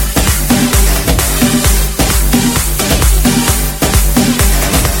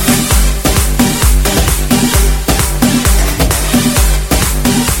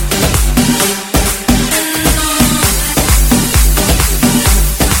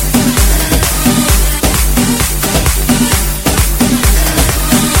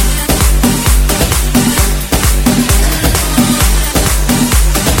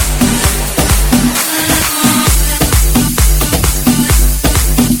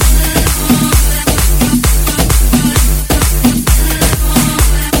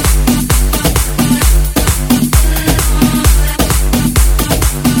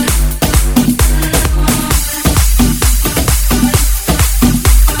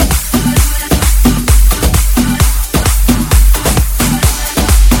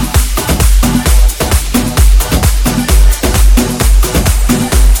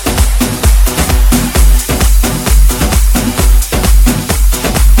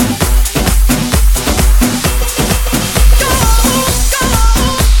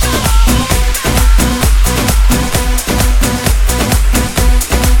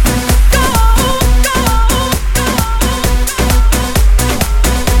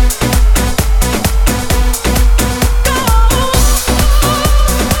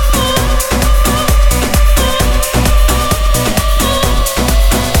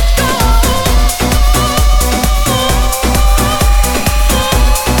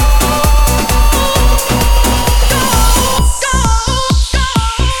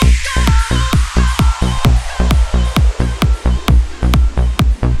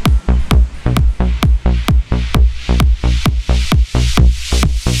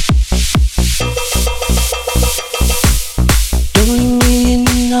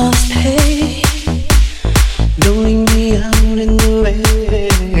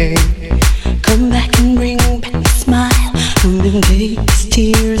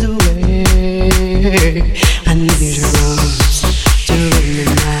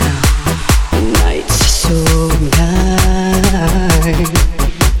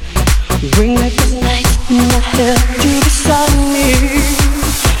 Bring back the night in my head.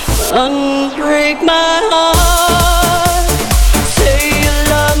 unbreak my heart. Say you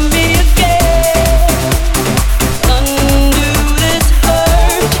love me again. Undo this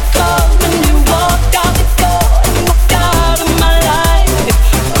hurt you caused when you walked out the door and walked out of my life.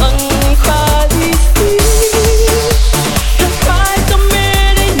 Uncry these tears. I've cried so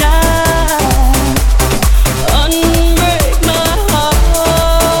many nights. Unbreak my heart.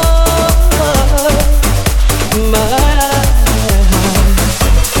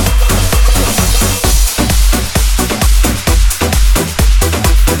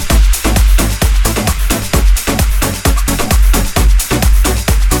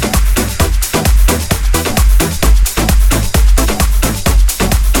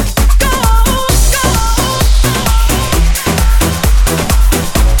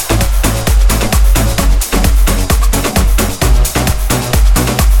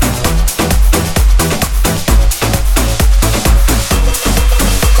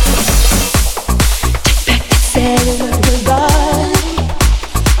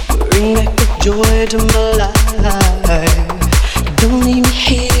 Bring back the joy to my life. Don't leave me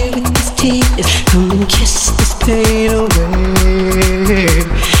here with these tears. Come and kiss this pain away.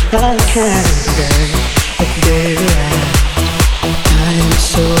 I can't get a day right. I'm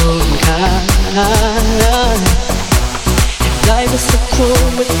so kind. Life is so cruel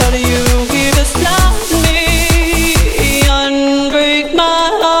without you here beside me. Unbreak my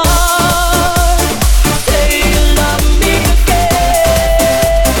heart.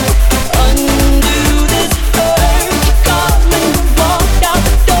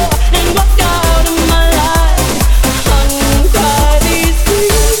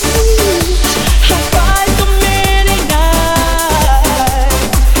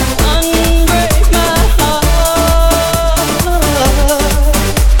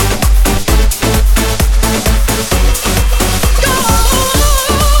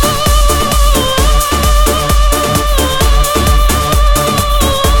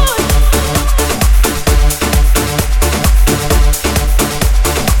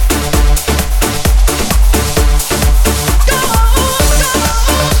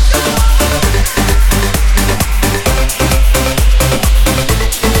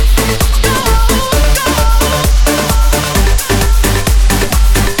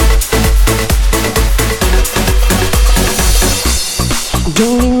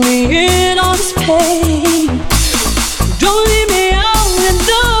 Don't leave me in all this pain. Don't leave me out in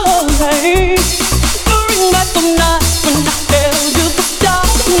the rain. Bring back the night when I held you beside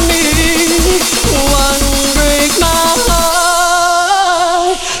me. Unbreak my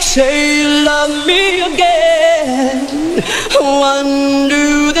heart. Say you love me again. Undo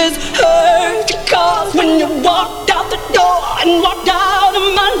this hurt you caused when you walked out the door and walked out of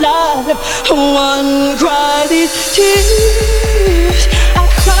my life. Uncry these tears.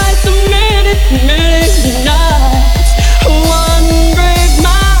 Cried so many, many nights. Unbreak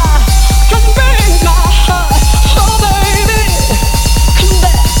my heart. Oh baby, come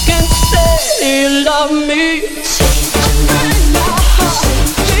back and say you love me. Unbreak my heart,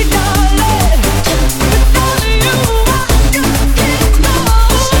 sweet darling. Without you, I just can't go.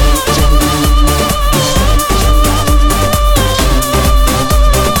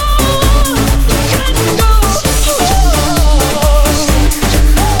 Can't go.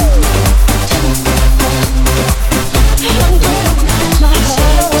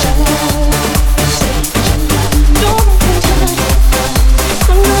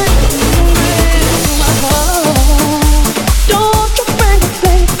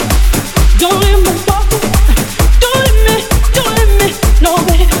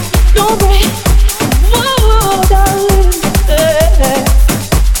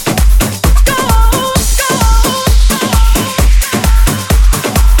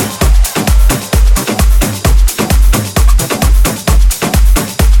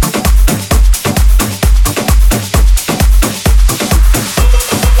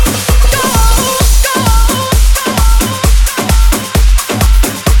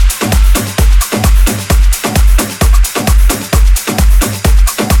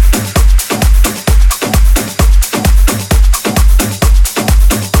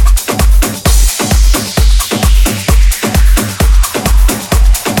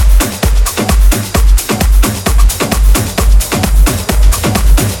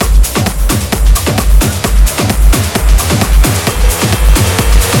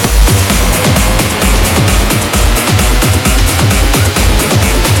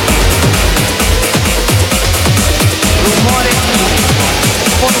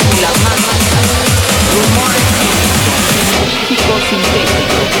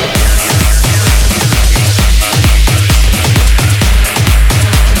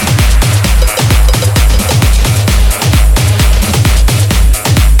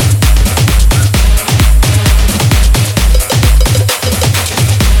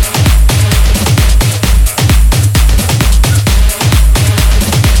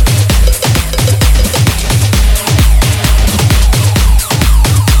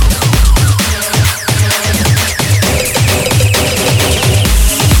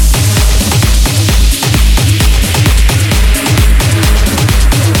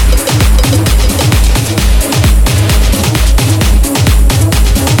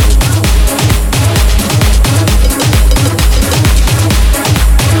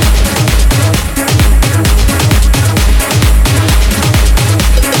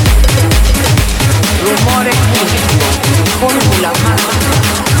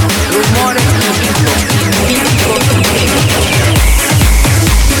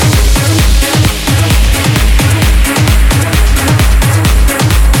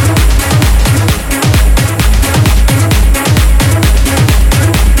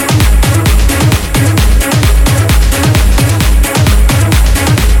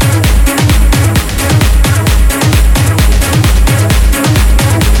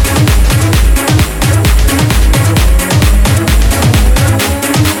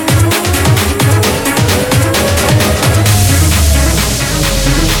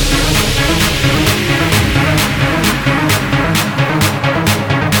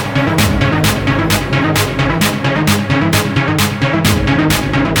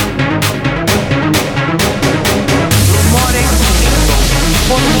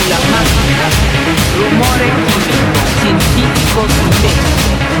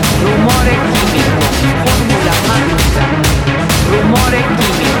 rumore químico, fórmula mágica, rumore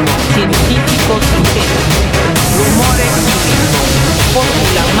químico, científico sintético, rumore químico,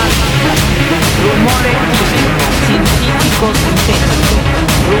 fórmula mágica, rumore químico, científico sintético,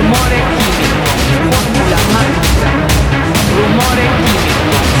 rumore químico, fórmula mágica, rumore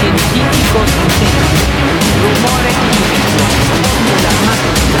químico, científico sintético, rumore químico, fórmula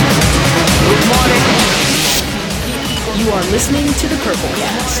mágica, rumore químico. You are listening to the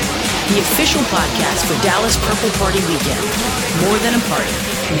PurpleCast, the official podcast for Dallas Purple Party Weekend. More than a party,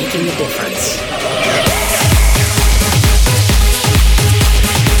 making a difference.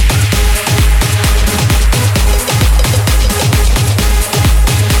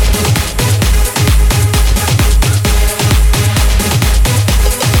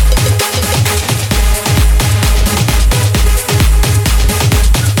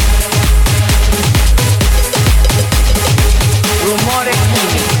 Rumore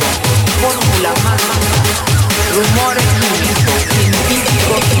químico, fórmula mágica, rumore químico,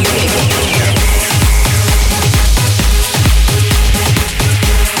 científico sintético.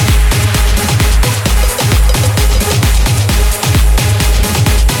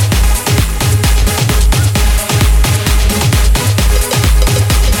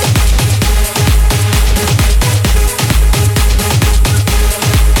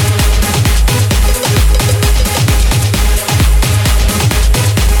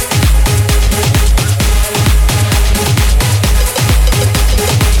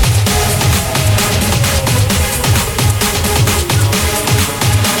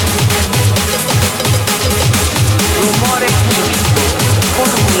 Rumore químico,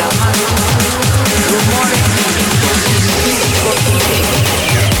 fórmula mágica, rumore químico, científico sintético.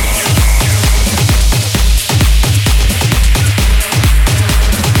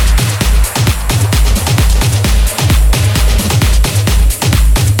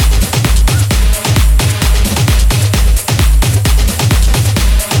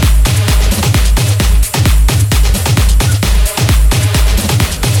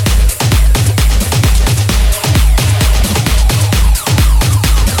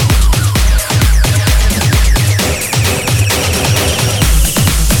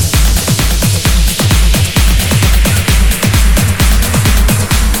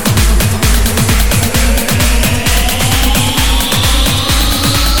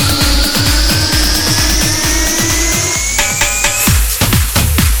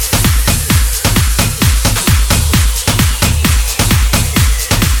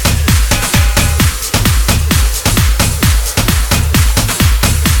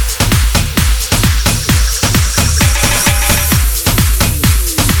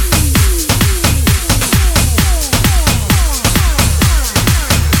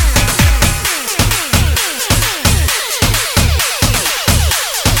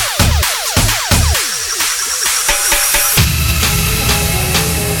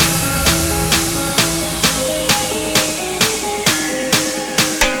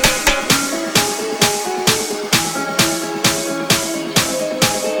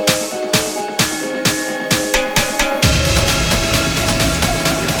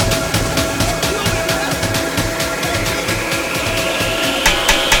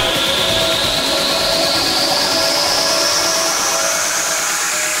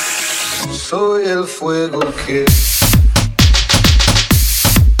 Soy el fuego que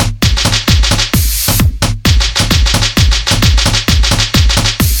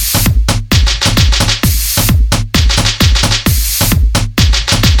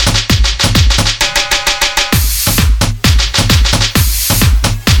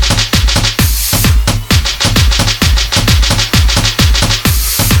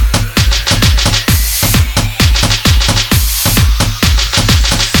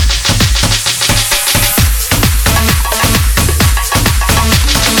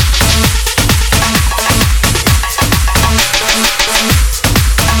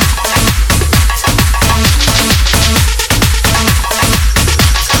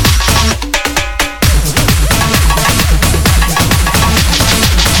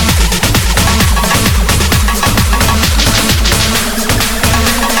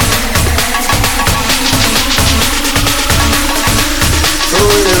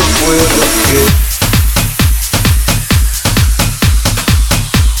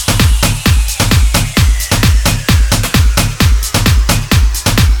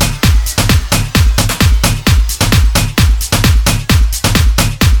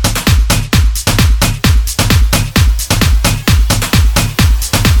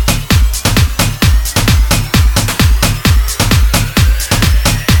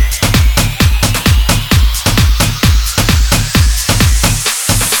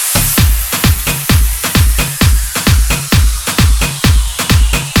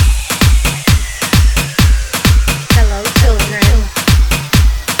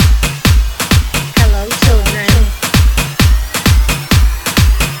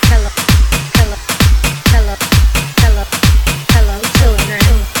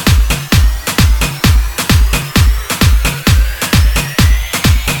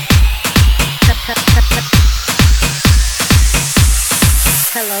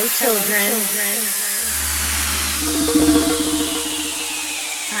children.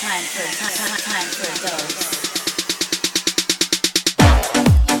 Time for a dose.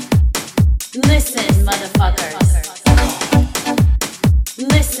 Listen, motherfuckers.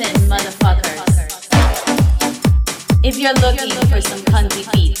 Listen, motherfuckers. If you're looking for some cunty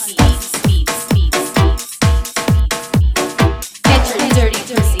beats, get your dirty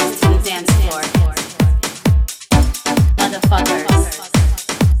pussies to the dance floor. Motherfuckers.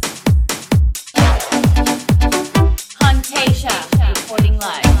 Huntasia, reporting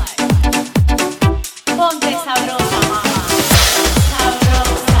live. Ponte sabrosa, mama.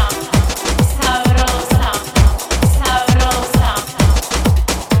 Sabrosa, sabrosa, sabrosa.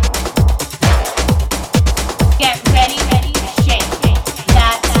 Get ready, shake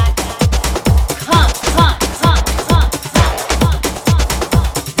that. Come.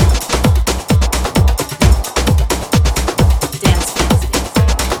 Dance,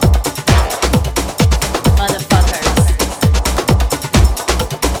 motherfuckers.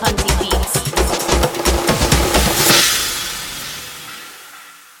 Hunty beats.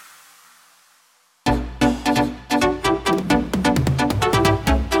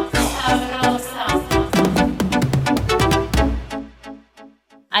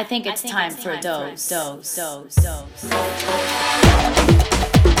 I think it's time for a dose.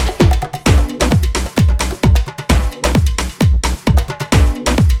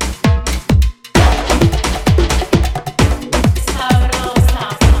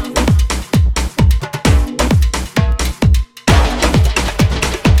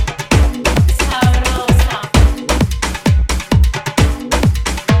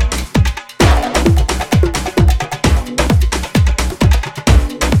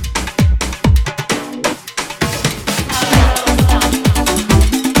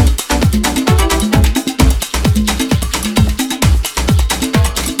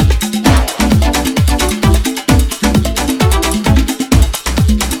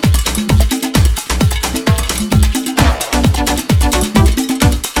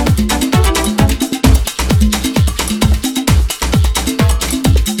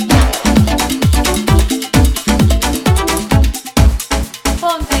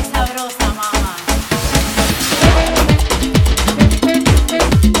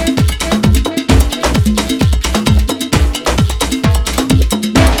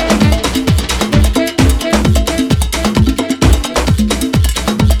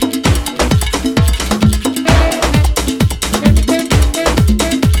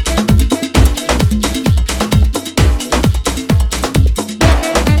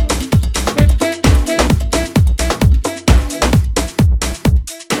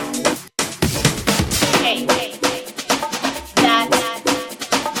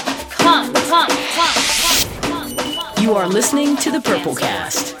 You are listening to the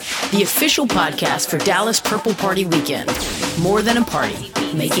PurpleCast, the official podcast for Dallas Purple Party Weekend. More than a party,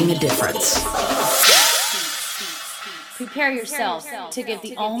 making a difference. Prepare yourself to give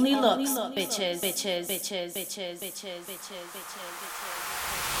the only looks, bitches.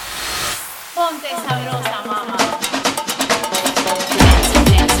 Ponte sabrosa, mama.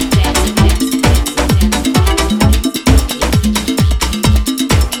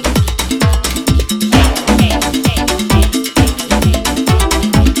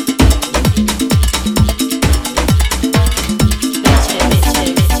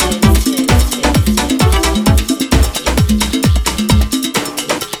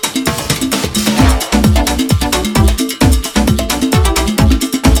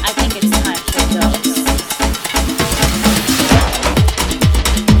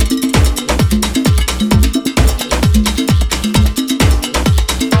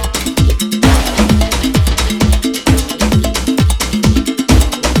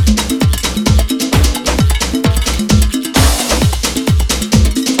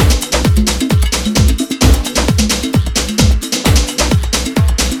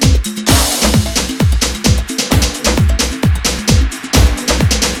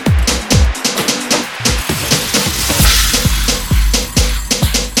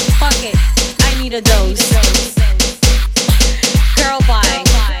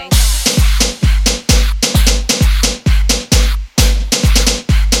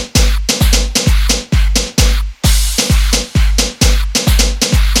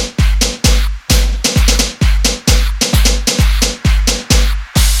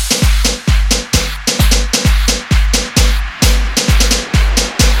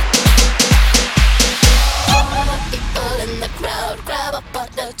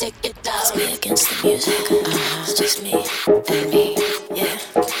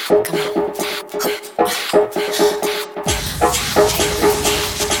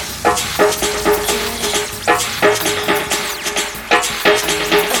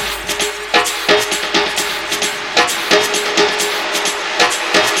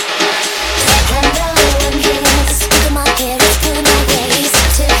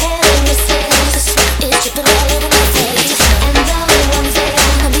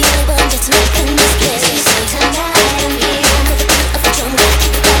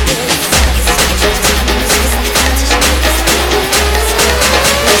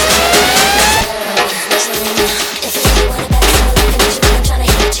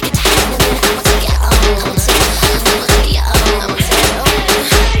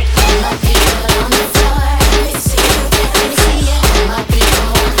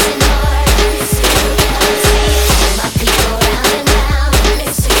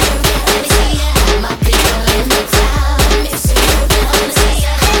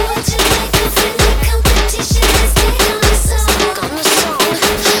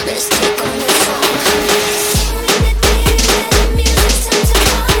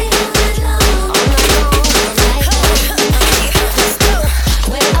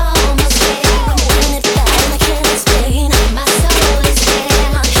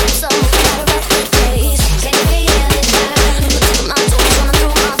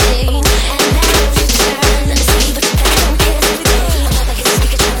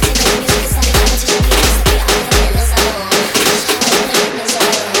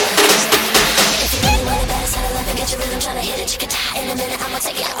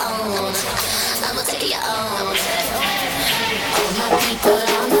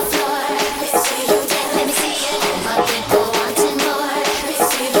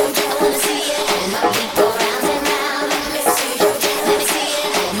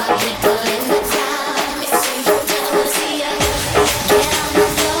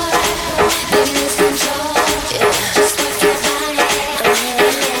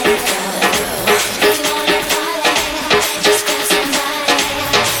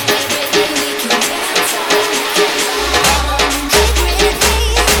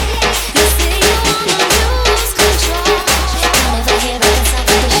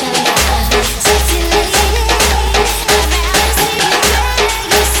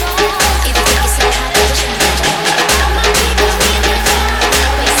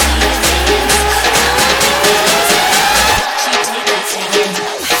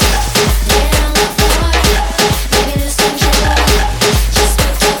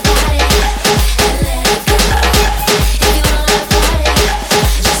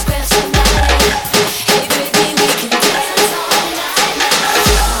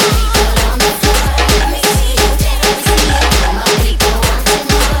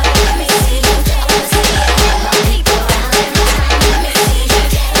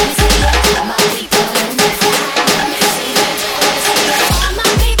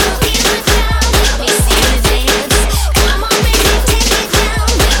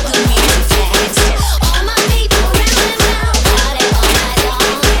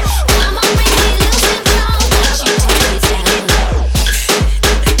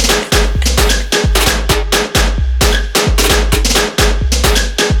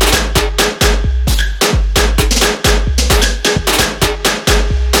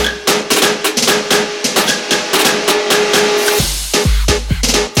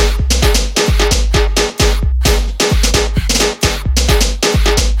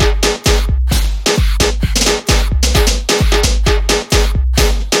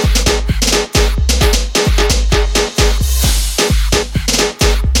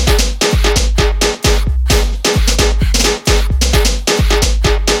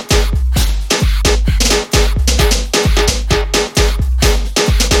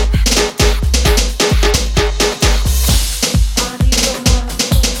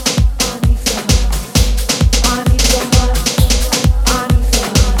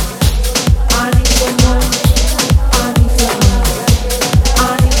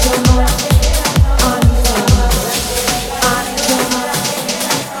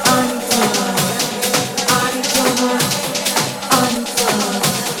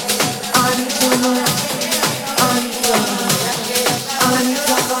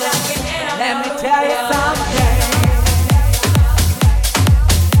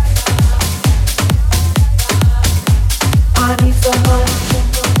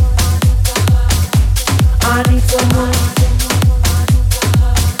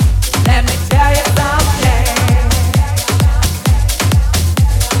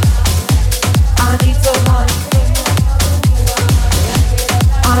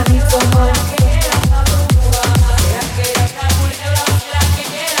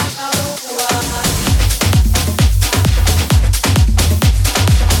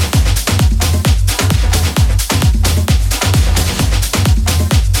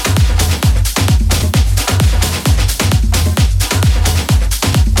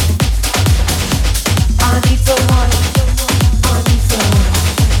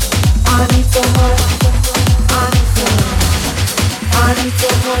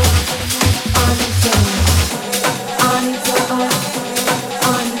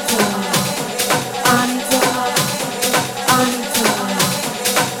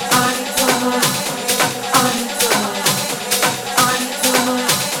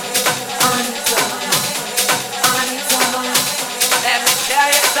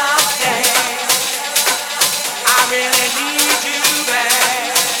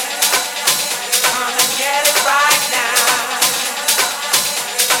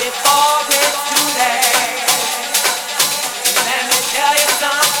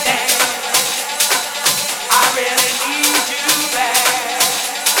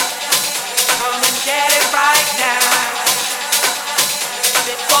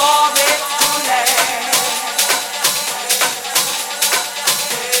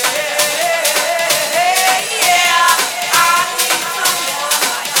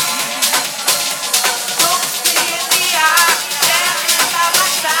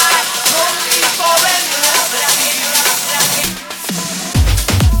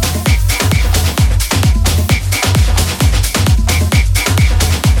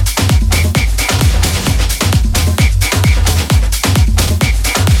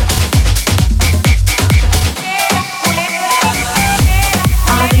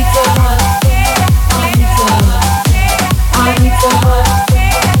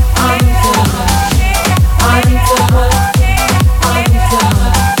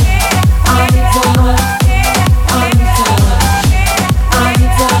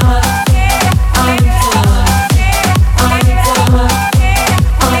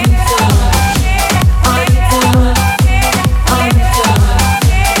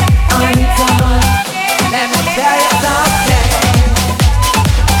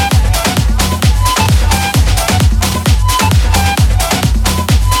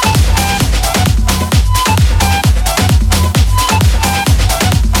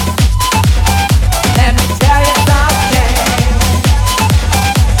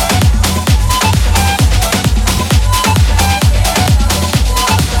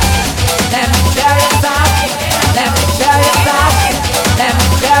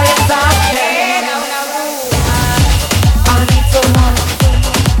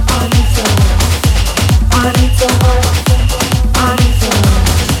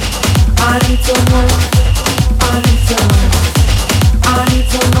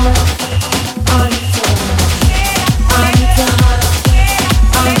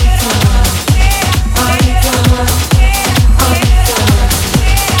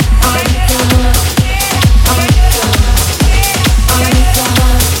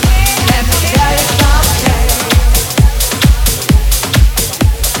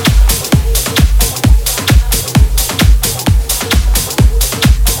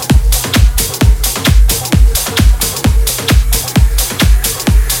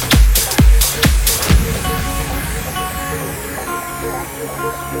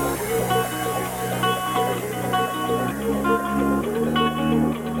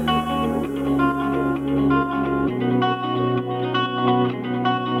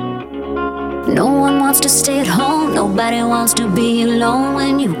 to stay at home. Nobody wants to be alone.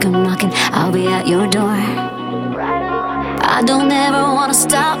 When you come knocking, I'll be at your door. I don't ever wanna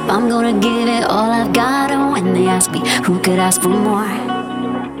stop, I'm gonna give it all I've got. And when they ask me, who could ask for more?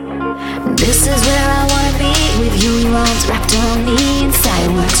 This is where I wanna be, with you, your arms wrapped on me, and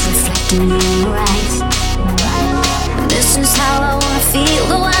fireworks reflecting in your eyes. This is how I wanna feel,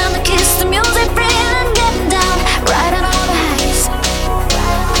 the wild, the kiss, the music, free and getting down, riding all the highs.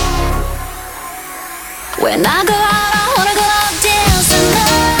 When I go out, I wanna go out dancing.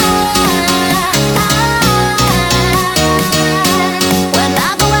 When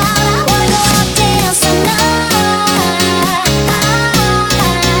I go out, I wanna go out dancing.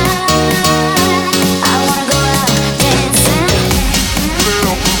 I wanna go out dancing,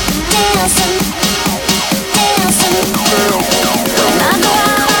 dancing, dancing. When I go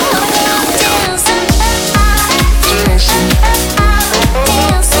out, I wanna go out dancing, dancing,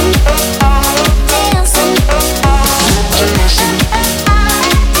 dancing, dancing, dancing, dancing,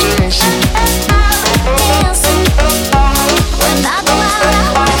 dancing. When I go out, I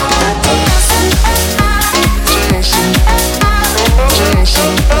wanna go out dancing, dancing, dancing,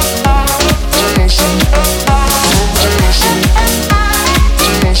 dancing, dancing,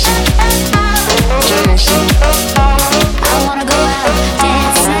 dancing, dancing. I wanna go out dancing. I wanna go out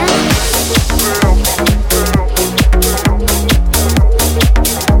dancing.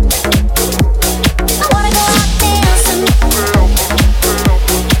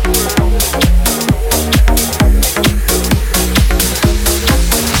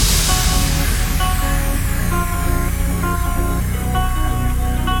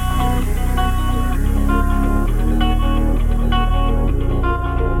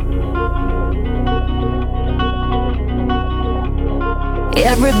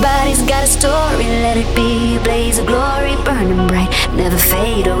 Everybody's got a story, let it be a blaze of glory, burning bright, never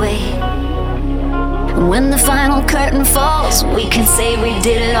fade away. When the final curtain falls, we can say we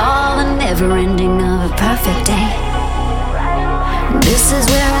did it all, the never ending of a perfect day. This is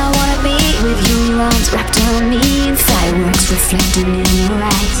where I wanna be, with you, your arms wrapped on me, and fireworks reflecting in your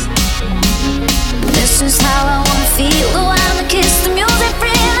eyes. This is how I wanna feel, the wild, the kiss, the music,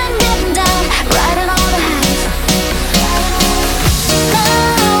 free and getting down, riding all the highs.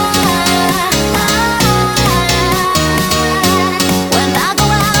 When I go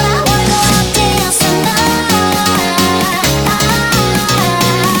out, I wanna go out dancing.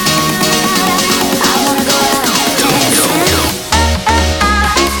 I wanna go out dancing, dancing,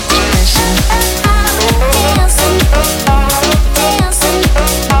 dancing, dancing,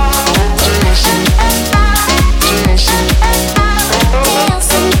 dancing, dancing,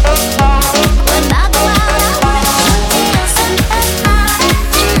 dancing. When I go out, I wanna go out dancing,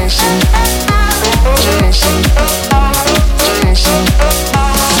 dancing, dancing,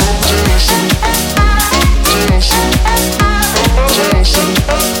 dancing, dancing, dancing, dancing.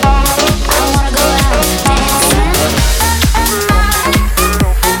 I wanna go out dancing.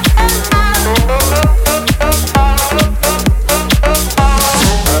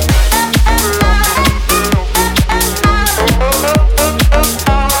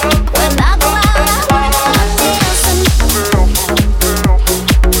 When I go out, I wanna go out dancing.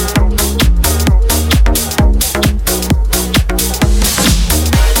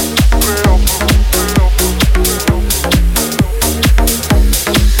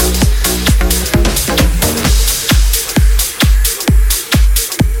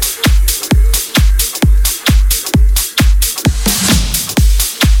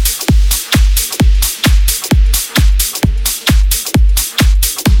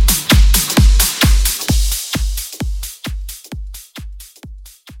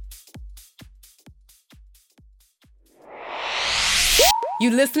 You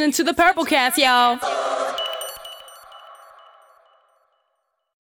listening to the PurpleCast, y'all.